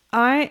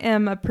 I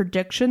am a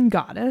prediction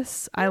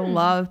goddess. I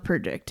love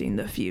predicting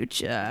the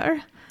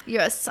future.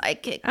 You're a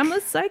psychic. I'm a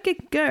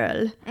psychic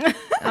girl.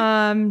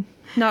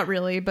 Not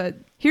really, but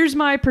here's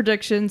my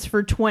predictions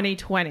for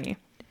 2020.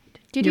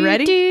 You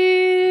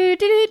ready?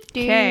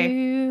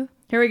 Okay.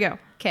 Here we go.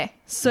 Okay.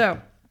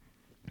 So,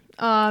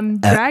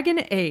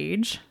 Dragon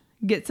Age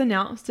gets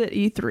announced at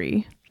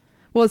E3.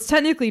 Well, it's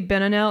technically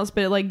been announced,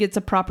 but it like gets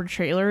a proper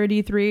trailer at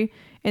E3,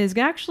 and it's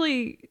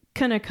actually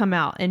gonna come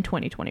out in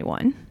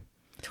 2021.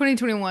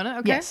 2021.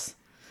 Okay. Yes.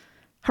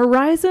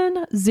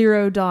 Horizon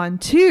Zero Dawn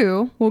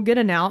 2 will get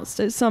announced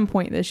at some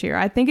point this year.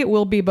 I think it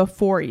will be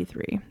before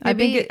E3. I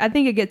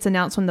think it gets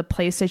announced when the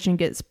PlayStation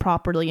gets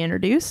properly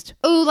introduced.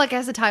 Oh, like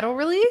as a title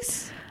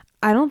release?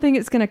 I don't think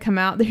it's going to come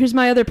out. Here's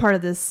my other part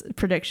of this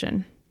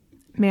prediction.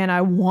 Man,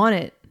 I want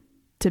it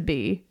to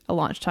be a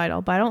launch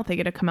title, but I don't think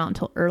it'll come out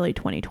until early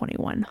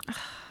 2021.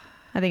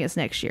 I think it's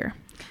next year.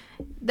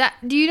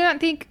 Do you not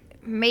think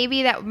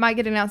maybe that might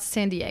get announced at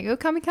San Diego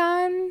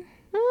Comic-Con?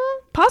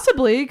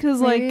 Possibly,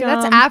 because like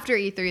that's after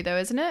E3 though,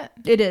 isn't it?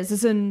 It is.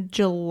 It's in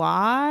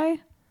July.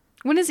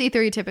 When is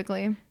E3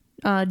 typically?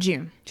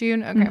 June.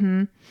 June. Okay.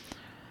 Mm-hmm.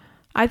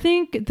 I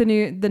think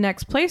the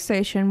next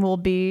PlayStation will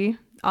be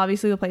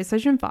obviously the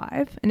PlayStation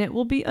 5, and it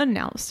will be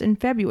announced in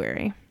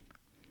February.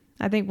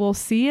 I think we'll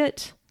see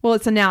it. Well,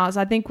 it's announced.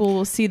 I think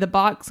we'll see the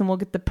box and we'll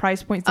get the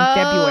price points in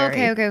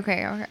February.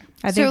 Okay.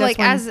 I think so like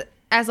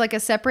as like a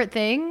separate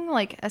thing,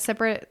 like a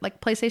separate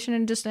like PlayStation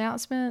and just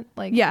announcement?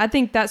 Like, yeah, I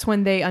think that's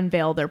when they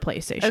unveil their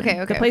PlayStation.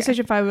 Okay. The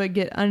PlayStation 5 would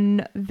get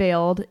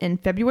unveiled in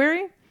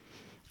February,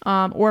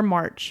 or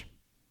March.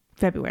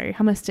 February.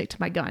 I'm gonna stick to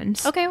my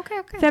guns. Okay.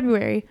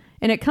 February,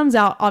 and it comes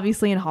out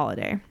obviously in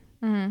holiday.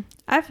 Mm-hmm.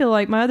 I feel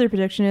like my other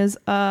prediction is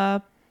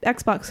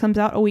Xbox comes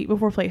out a week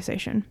before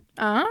PlayStation.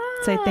 So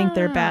I think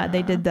they're bad.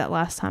 They did that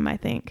last time, I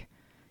think.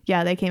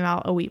 Yeah, they came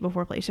out a week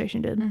before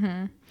PlayStation did.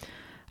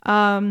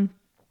 Mm-hmm.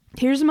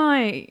 Here's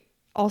my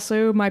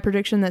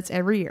prediction that's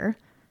every year.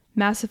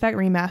 Mass Effect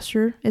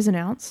Remaster is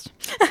announced.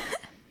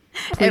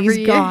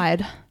 Please,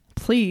 God.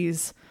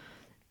 Please.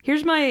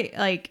 Here's my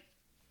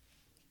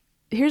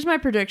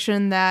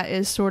prediction that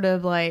is sort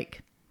of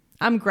like,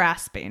 I'm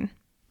grasping,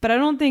 but I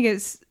don't think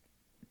it's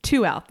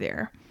too out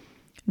there.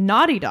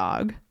 Naughty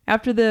Dog,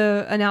 after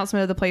the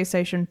announcement of the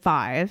PlayStation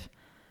 5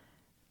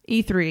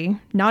 E3,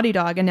 Naughty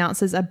Dog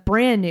announces a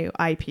brand new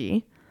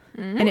IP,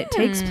 and it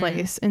takes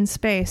place in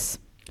space.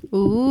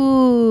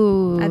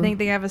 Ooh. I think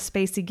they have a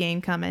spacey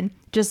game coming,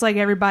 just like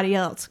everybody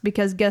else,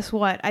 because guess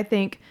what? I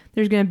think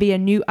there's going to be a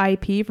new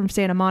IP from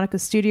Santa Monica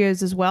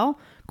Studios as well.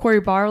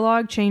 Cory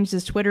Barlog changed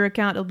his Twitter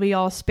account. It'll be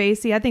all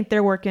spacey. I think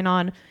they're working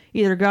on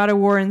either God of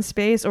War in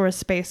space or a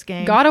space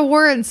game. God of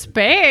War in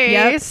space?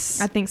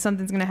 Yep. I think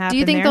something's going to happen. Do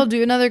you think there. they'll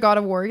do another God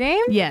of War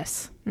game?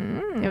 Yes.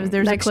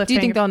 There's a cliffhanger. Do you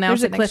think they'll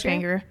announce there's it a next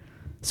cliffhanger, year?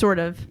 Sort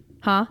of.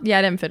 Huh? Yeah,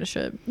 I didn't finish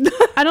it.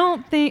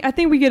 I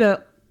think we get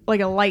a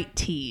light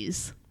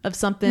tease of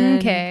something.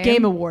 Okay.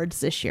 Game Awards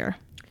this year.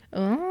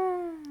 Oh.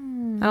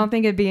 I don't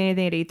think it'd be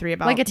anything at E3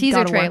 about like a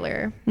teaser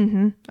trailer.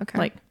 Mm-hmm. Okay.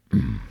 Like,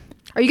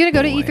 are you going to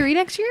go to E3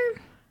 next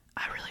year?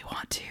 I really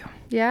want to.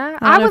 Yeah,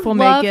 I would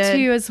love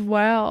to as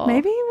well.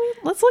 Maybe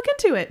let's look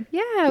into it.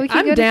 Yeah, we can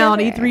I'm go down.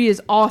 together. E3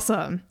 is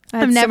awesome.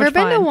 I've never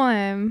been to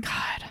one.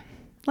 God,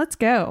 let's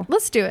go.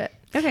 Let's do it.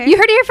 Okay. You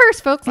heard it here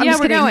first, folks. I'm Yeah,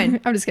 just we're kidding.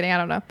 going. I'm just kidding. I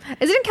don't know.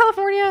 Is it in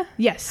California?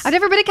 Yes. I've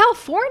never been to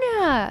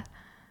California.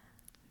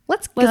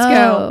 Let's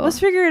go. Let's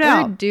figure it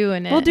out. We're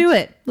doing it. We'll do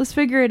it. Let's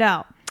figure it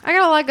out. I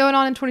got a lot going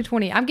on in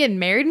 2020. I'm getting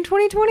married in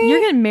 2020.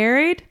 You're getting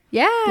married?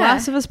 Yeah.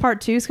 Last of Us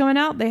Part 2 is coming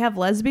out. They have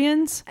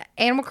lesbians.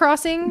 Animal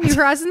Crossing New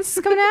Horizons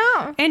is coming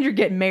out. And you're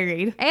getting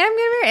married. And I'm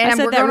getting married. And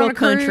we're going on a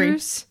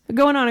cruise.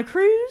 Going on a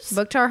cruise.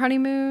 Booked our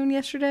honeymoon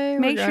yesterday.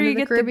 Make sure you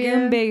get the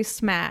Goombay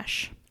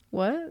Smash.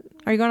 What?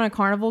 Are you going on a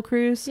Carnival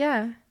cruise?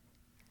 Yeah.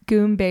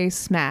 Goombay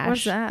Smash.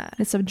 What's that?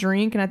 It's a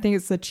drink, and I think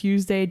it's the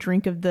Tuesday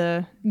drink of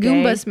the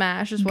Goomba day.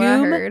 Smash is what I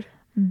heard.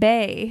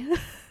 Bay.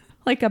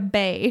 Like a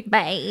bay.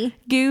 Bay.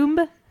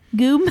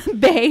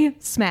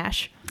 Goombay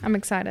Smash. I'm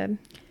excited.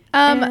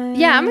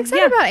 Yeah, I'm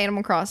excited about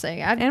Animal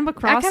Crossing. Animal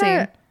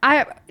Crossing.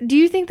 Do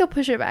you think they'll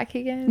push it back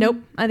again? Nope.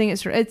 I think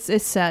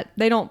it's set.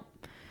 They don't.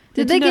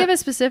 Did they give a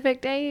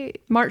specific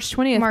date? March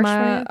 20th. March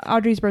 20th.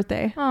 Audrey's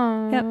birthday.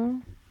 Oh. Yep.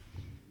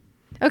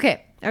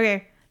 Okay.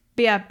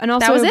 But yeah, and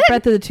also that was it?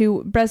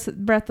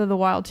 Breath of the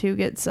Wild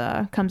 2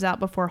 comes out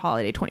before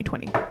holiday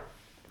 2020.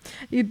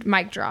 You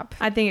mic drop.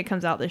 I think it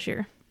comes out this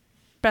year.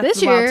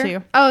 This year?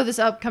 2. Oh, this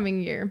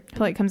upcoming year. I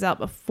feel like it comes out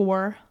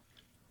before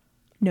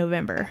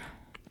November.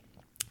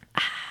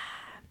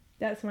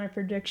 That's my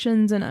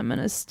predictions, and I'm going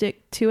to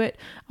stick to it.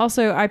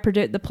 Also, I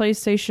predict the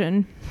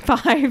PlayStation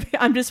 5.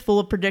 I'm just full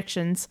of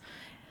predictions.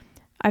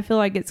 I feel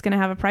like it's going to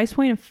have a price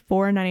point of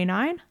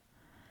 $499,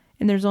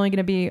 and there's only going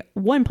to be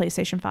one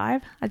PlayStation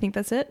 5. I think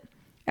that's it.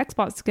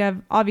 Xbox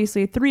have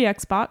obviously 3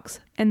 Xbox,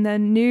 and the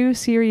new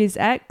Series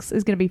X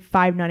is going to be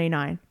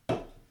 $599.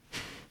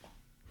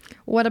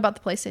 What about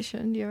the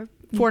PlayStation? Do you have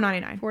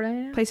 $499.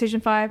 $499?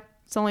 PlayStation 5.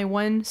 It's only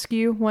one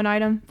SKU, one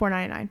item,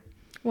 $499.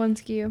 One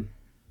SKU.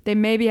 They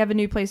maybe have a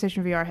new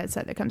PlayStation VR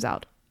headset that comes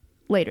out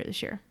later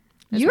this year.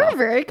 You are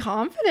very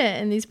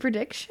confident in these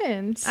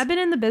predictions. I've been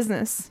in the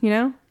business,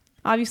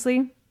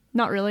 obviously.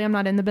 Not really. I'm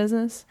not in the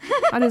business.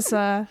 I just,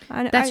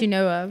 you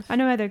know of. I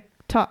know how to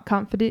talk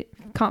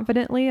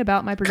confidently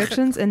about my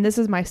predictions, and this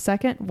is my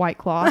second White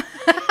Claw.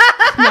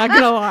 Not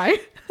gonna lie.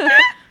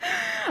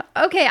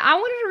 Okay, I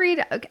wanted to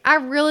read. I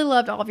really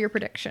loved all of your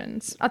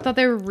predictions. I thought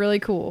they were really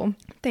cool.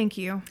 Thank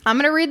you. I'm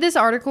going to read this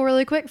article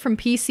really quick from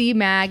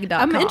PCMag.com.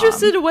 I'm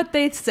interested in what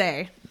they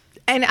say.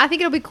 And I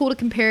think it'll be cool to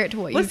compare it to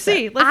what you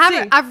said.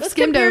 Let's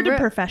skimmed over to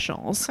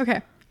professionals.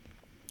 Okay.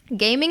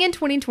 Gaming in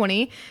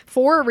 2020,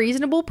 4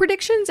 reasonable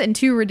predictions and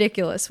 2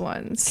 ridiculous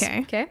ones.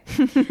 Okay.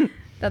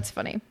 That's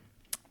funny.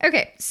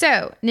 Okay,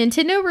 so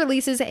Nintendo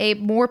releases a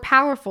more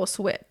powerful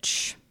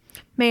Switch.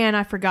 Man,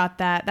 I forgot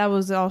that. That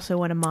was also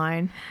one of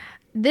mine.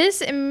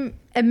 This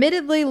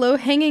admittedly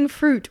low-hanging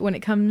fruit when it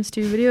comes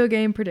to video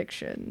game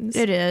predictions.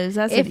 It is.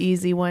 That's an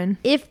easy one.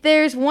 If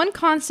there's one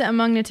constant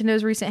among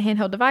Nintendo's recent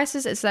handheld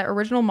devices, it's that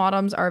original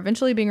modems are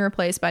eventually being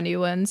replaced by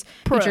new ones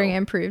featuring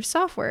improved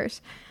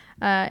softwares.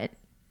 An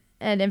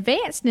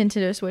advanced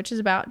Nintendo Switch is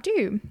about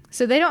due.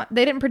 So they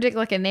didn't predict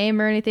like a name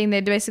or anything.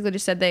 They basically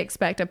just said they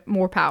expect a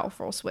more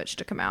powerful Switch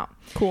to come out.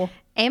 Cool.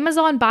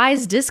 Amazon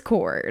buys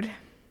Discord.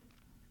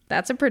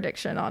 That's a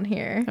prediction on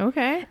here.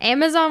 Okay.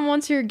 Amazon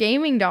wants your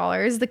gaming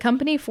dollars. The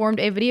company formed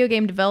a video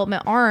game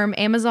development arm,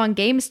 Amazon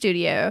Game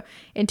Studio,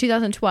 in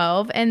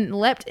 2012 and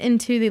leapt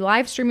into the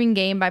live streaming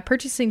game by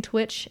purchasing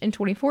Twitch in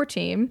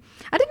 2014.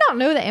 I did not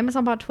know that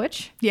Amazon bought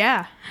Twitch.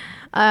 Yeah.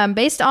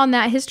 Based on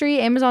that history,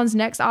 Amazon's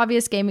next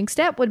obvious gaming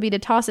step would be to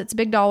toss its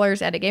big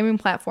dollars at a gaming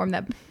platform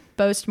that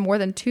boasts more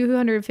than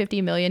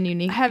 250 million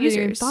unique users. I haven't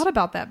even thought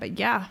about that, but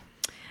yeah.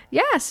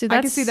 Yeah, so that's,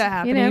 I can see that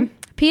happening.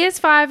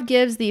 PS5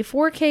 gives the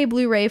 4K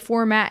Blu-ray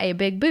format a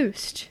big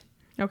boost.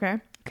 Okay.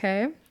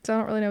 So I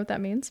don't really know what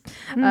that means.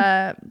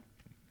 The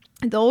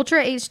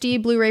Ultra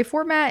HD Blu-ray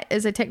format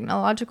is a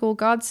technological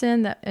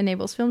godsend that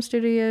enables film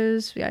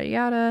studios, yada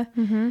yada.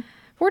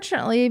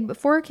 Fortunately,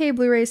 4K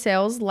Blu-ray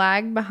sales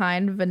lag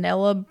behind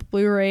vanilla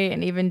Blu-ray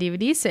and even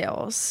DVD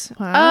sales.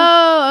 Wow.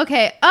 Oh,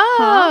 okay.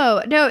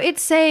 Oh, no,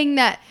 it's saying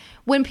that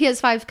when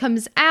PS5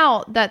 comes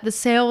out, that the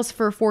sales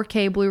for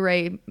 4K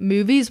Blu-ray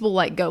movies will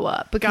like go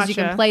up because you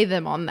can play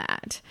them on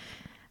that.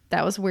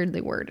 That was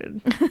weirdly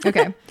worded.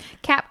 Okay.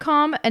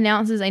 Capcom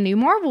announces a new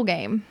Marvel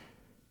game.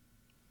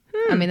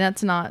 I mean,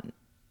 that's not...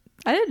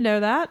 I didn't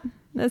know that.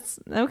 That's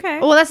okay.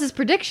 Well, that's his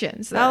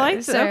predictions. Though. I like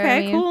it. So,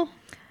 okay, cool.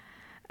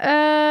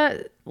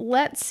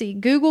 Let's see.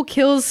 Google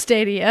kills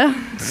Stadia.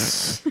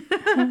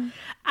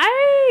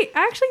 I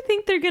actually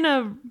think they're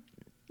gonna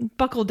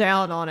buckle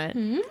down on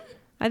it.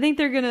 I think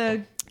they're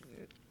gonna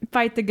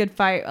fight the good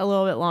fight a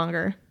little bit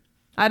longer.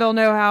 I don't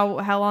know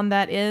how long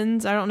that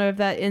ends. I don't know if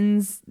that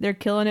ends. They're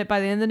killing it by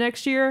the end of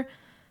next year.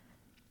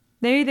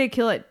 Maybe they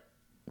kill it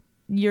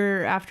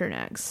year after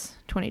next,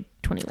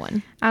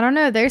 2021. I don't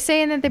know. They're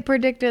saying that they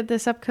predicted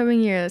this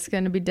upcoming year that's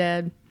going to be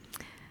dead.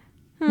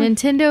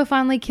 Nintendo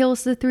finally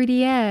kills the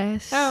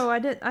 3DS. Oh, I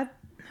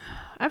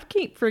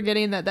keep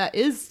forgetting that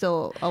is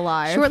still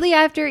alive. Shortly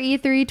after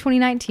E3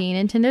 2019,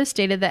 Nintendo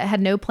stated that it had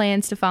no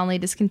plans to finally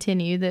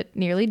discontinue the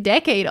nearly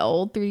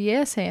decade-old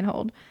 3DS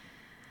handheld.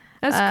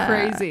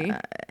 That's crazy.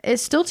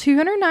 It's still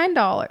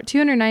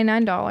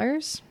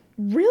 $299.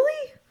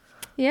 Really?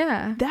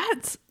 Yeah.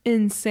 That's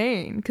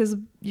insane because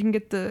you can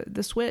get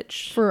the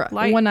Switch for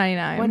Lite,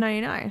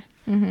 $199.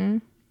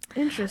 $199.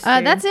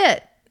 Interesting. That's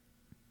it.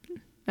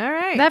 All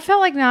right. That felt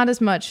like not as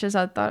much as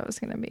I thought it was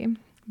going to be.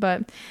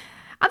 But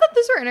I thought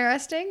those were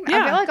interesting.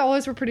 Yeah. I feel like all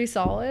those were pretty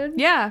solid.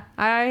 Yeah.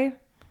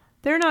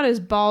 They're not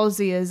as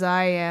ballsy as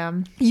I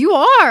am. You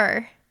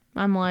are.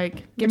 I'm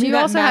like, give me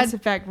that Mass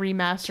Effect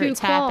remaster. It's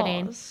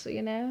happening.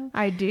 You know?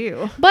 I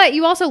do. But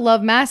you also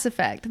love Mass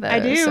Effect, though. I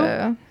do.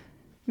 So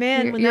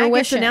man, when that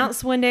gets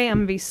announced one day, I'm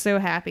going to be so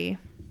happy.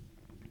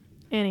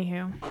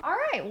 Anywho. All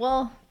right.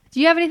 Well,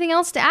 do you have anything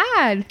else to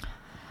add?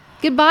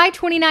 Goodbye,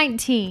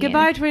 2019.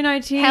 Goodbye,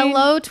 2019.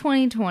 Hello,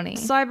 2020.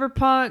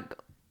 Cyberpunk,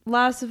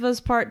 Last of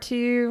Us Part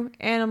 2,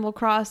 Animal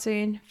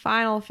Crossing,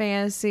 Final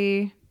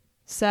Fantasy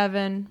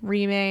 7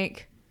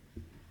 Remake.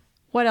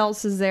 What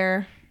else is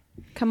there?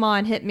 Come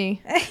on, hit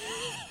me.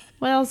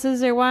 What else is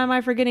there? Why am I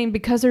forgetting?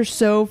 Because there's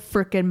so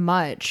freaking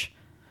much.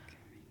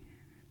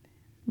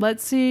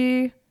 Let's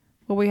see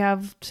what we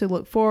have to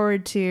look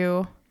forward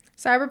to.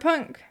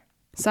 Cyberpunk.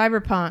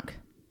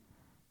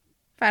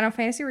 Final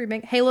Fantasy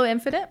Remake. Halo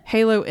Infinite.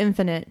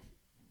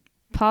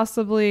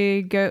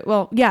 Possibly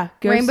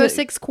Rainbow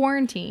Six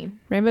Quarantine.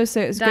 Rainbow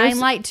Six. Dying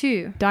Light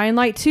 2.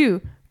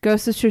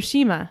 Ghost of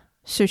Tsushima.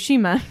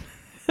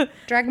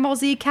 Dragon Ball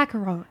Z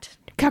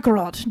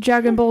Kakarot.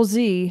 Dragon Ball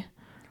Z.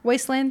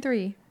 Wasteland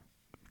 3.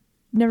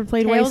 Never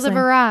played Tales Wasteland.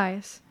 of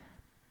Arise.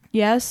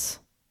 Yes.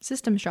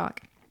 System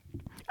Shock.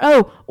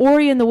 Oh,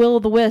 Ori and the Will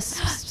of the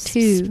Wisps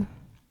 2.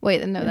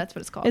 Wait, no, that's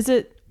what it's called. Is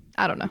it?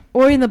 I don't know.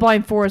 Ori and the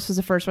Blind Forest was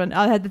the first one.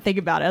 I had to think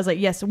about it. I was like,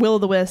 yes, Will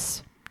of the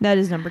Wisps. That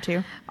is number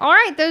 2. All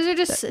right, those are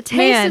just a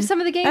taste of some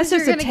of the games that's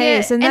just you're a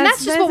taste, get. And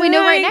that's just what we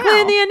know right now.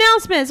 Including the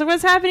announcements of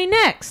what's happening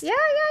next. Yeah.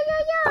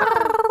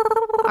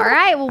 All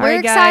right, well, we're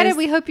excited. Guys,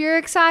 we hope you're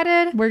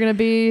excited. We're going to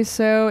be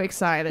so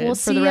excited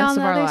for the rest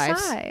of our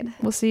lives. Side.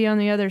 We'll see you on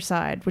the other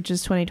side, which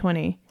is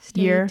 2020.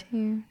 Year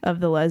of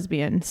the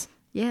lesbians.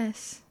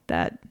 Yes.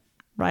 That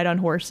ride on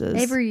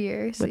horses. Every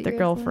year. With their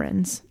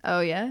girlfriends. Oh,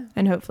 yeah?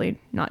 And hopefully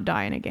not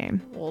die in a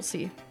game. We'll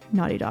see.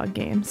 Naughty Dog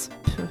Games.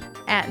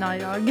 At Naughty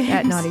Dog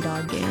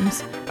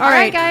Games. All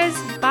right, guys.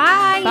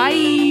 Bye.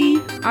 Bye.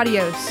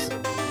 Adios.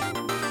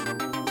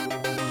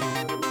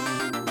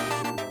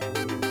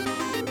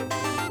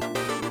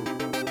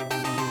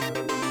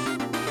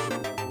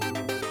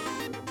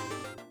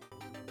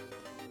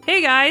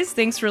 Hey guys,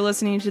 thanks for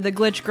listening to the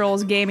Glitch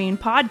Girls Gaming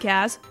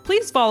Podcast.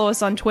 Please follow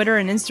us on Twitter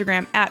and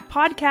Instagram at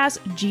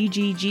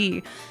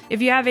podcastggg.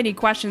 If you have any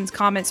questions,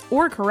 comments,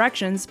 or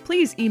corrections,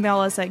 please email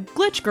us at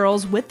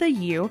glitchgirls,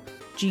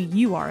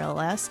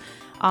 G-U-R-L-S,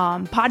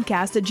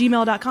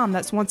 podcast@gmail.com.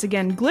 That's once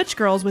again,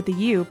 glitchgirls,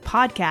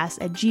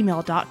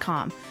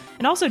 podcast@gmail.com.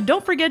 And also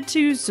don't forget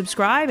to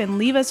subscribe and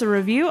leave us a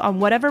review on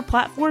whatever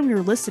platform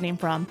you're listening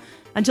from.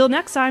 Until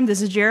next time,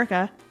 this is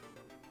Jerica.